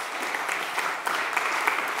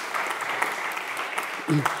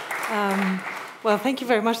 Well, thank you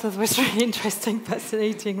very much. That was really interesting,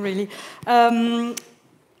 fascinating, really.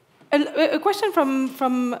 A question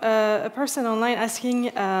from a person online asking,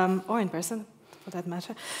 or in person, for that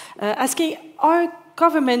matter, asking, do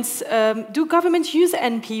governments use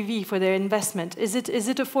NPV for their investment? Is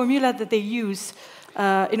it a formula that they use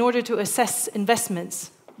in order to assess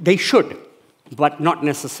investments? They should, but not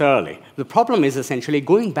necessarily. The problem is essentially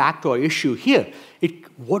going back to our issue here.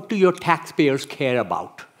 What do your taxpayers care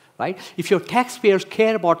about, right? If your taxpayers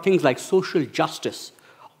care about things like social justice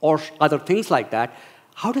or other things like that,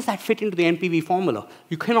 how does that fit into the NPV formula?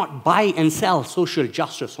 You cannot buy and sell social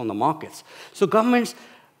justice on the markets. So governments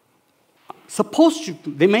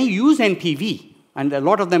they may use NPV, and a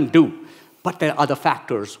lot of them do, but there are other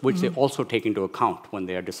factors which they also take into account when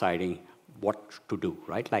they are deciding what to do,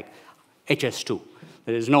 right? Like HS2.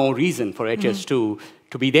 There is no reason for HS2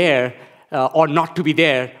 to be there or not to be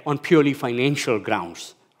there on purely financial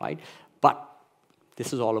grounds, right? But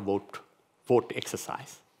this is all a vote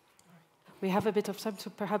exercise. We have a bit of time to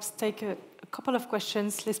perhaps take a couple of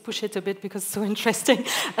questions. Let's push it a bit because it's so interesting.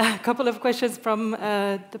 A couple of questions from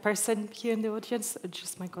the person here in the audience.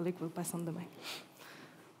 Just my colleague will pass on the mic.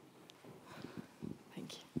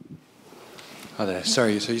 Thank you. Hi there.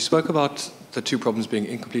 Sorry, so you spoke about the two problems being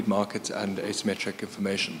incomplete markets and asymmetric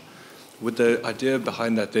information. Would the idea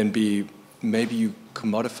behind that then be maybe you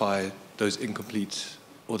commodify those incomplete,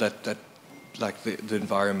 or that like the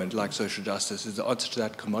environment, like social justice? Is the answer to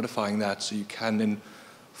that commodifying that so you can then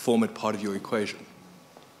form it part of your equation?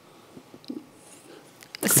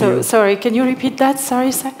 So, sorry, can you repeat that?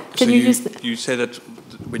 Sorry, sir. Can you use you say that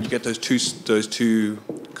when you get those two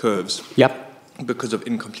curves, Yep. because of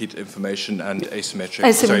incomplete information and asymmetric,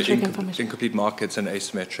 information. incomplete markets and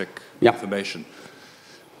asymmetric Yep. information,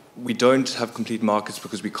 we don't have complete markets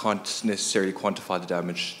because we can't necessarily quantify the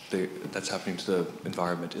damage that's happening to the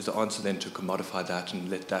environment. Is the answer then to commodify that and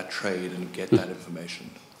let that trade and get that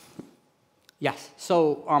information? Yes.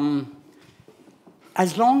 So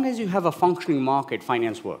as long as you have a functioning market,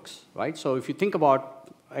 finance works, right? So if you think about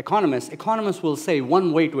economists will say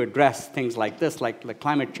one way to address things like this, like the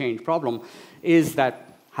climate change problem, is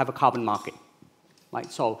that have a carbon market, right?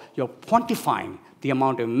 So you're quantifying the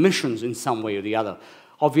amount of emissions in some way or the other.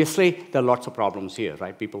 Obviously, there are lots of problems here,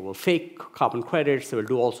 right? People will fake carbon credits, they will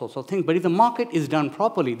do all sorts of things. But if the market is done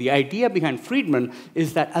properly, the idea behind Friedman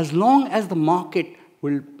is that as long as the market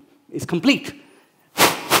is complete,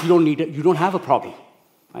 you don't have a problem,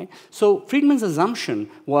 right? So Friedman's assumption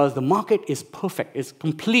was the market is perfect, it's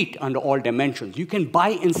complete under all dimensions. You can buy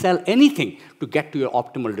and sell anything to get to your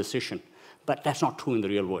optimal decision. But that's not true in the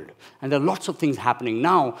real world. And there are lots of things happening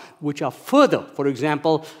now which are further. For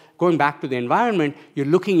example, going back to the environment, you're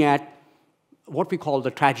looking at what we call the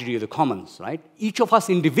tragedy of the commons, right? Each of us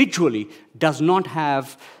individually does not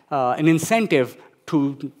have an incentive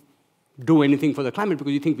to do anything for the climate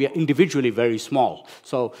because you think we are individually very small.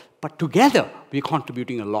 So, but together, we're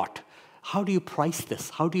contributing a lot. How do you price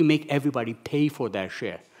this? How do you make everybody pay for their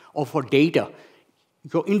share? Or for data?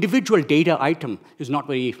 Your individual data item is not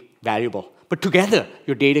very valuable. But together,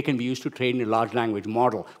 your data can be used to train a large language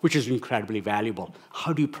model, which is incredibly valuable.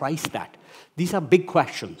 How do you price that? These are big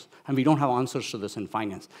questions, and we don't have answers to this in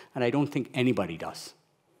finance, and I don't think anybody does.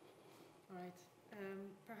 All right.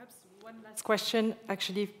 Perhaps one last question,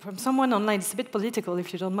 actually, from someone online. It's a bit political,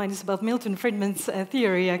 if you don't mind. It's about Milton Friedman's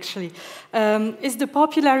theory, actually. Is the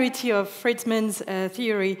popularity of Friedman's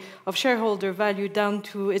theory of shareholder value down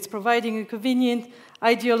to its providing a convenient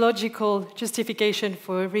ideological justification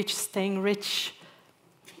for rich staying rich?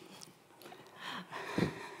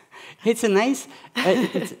 It's a nice,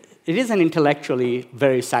 it is an intellectually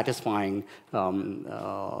very satisfying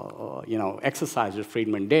exercise that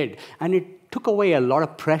Friedman did, and it took away a lot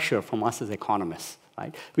of pressure from us as economists.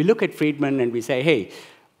 Right? We look at Friedman and we say, hey,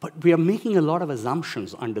 but we are making a lot of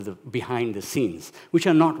assumptions behind the scenes, which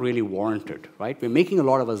are not really warranted, right? We're making a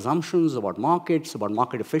lot of assumptions about markets, about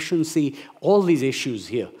market efficiency, all these issues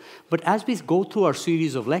here. But as we go through our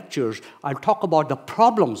series of lectures, I'll talk about the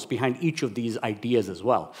problems behind each of these ideas as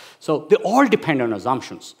well. So they all depend on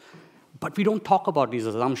assumptions. But we don't talk about these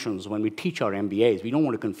assumptions when we teach our MBAs. We don't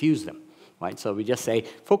want to confuse them, right? So we just say,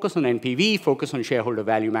 focus on NPV, focus on shareholder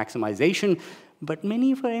value maximization, but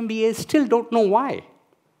many of our MBAs still don't know why.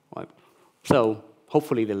 So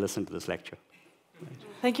hopefully they'll listen to this lecture.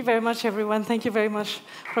 Thank you very much, everyone. Thank you very much,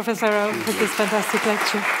 Professor Rau, for this fantastic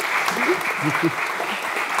lecture.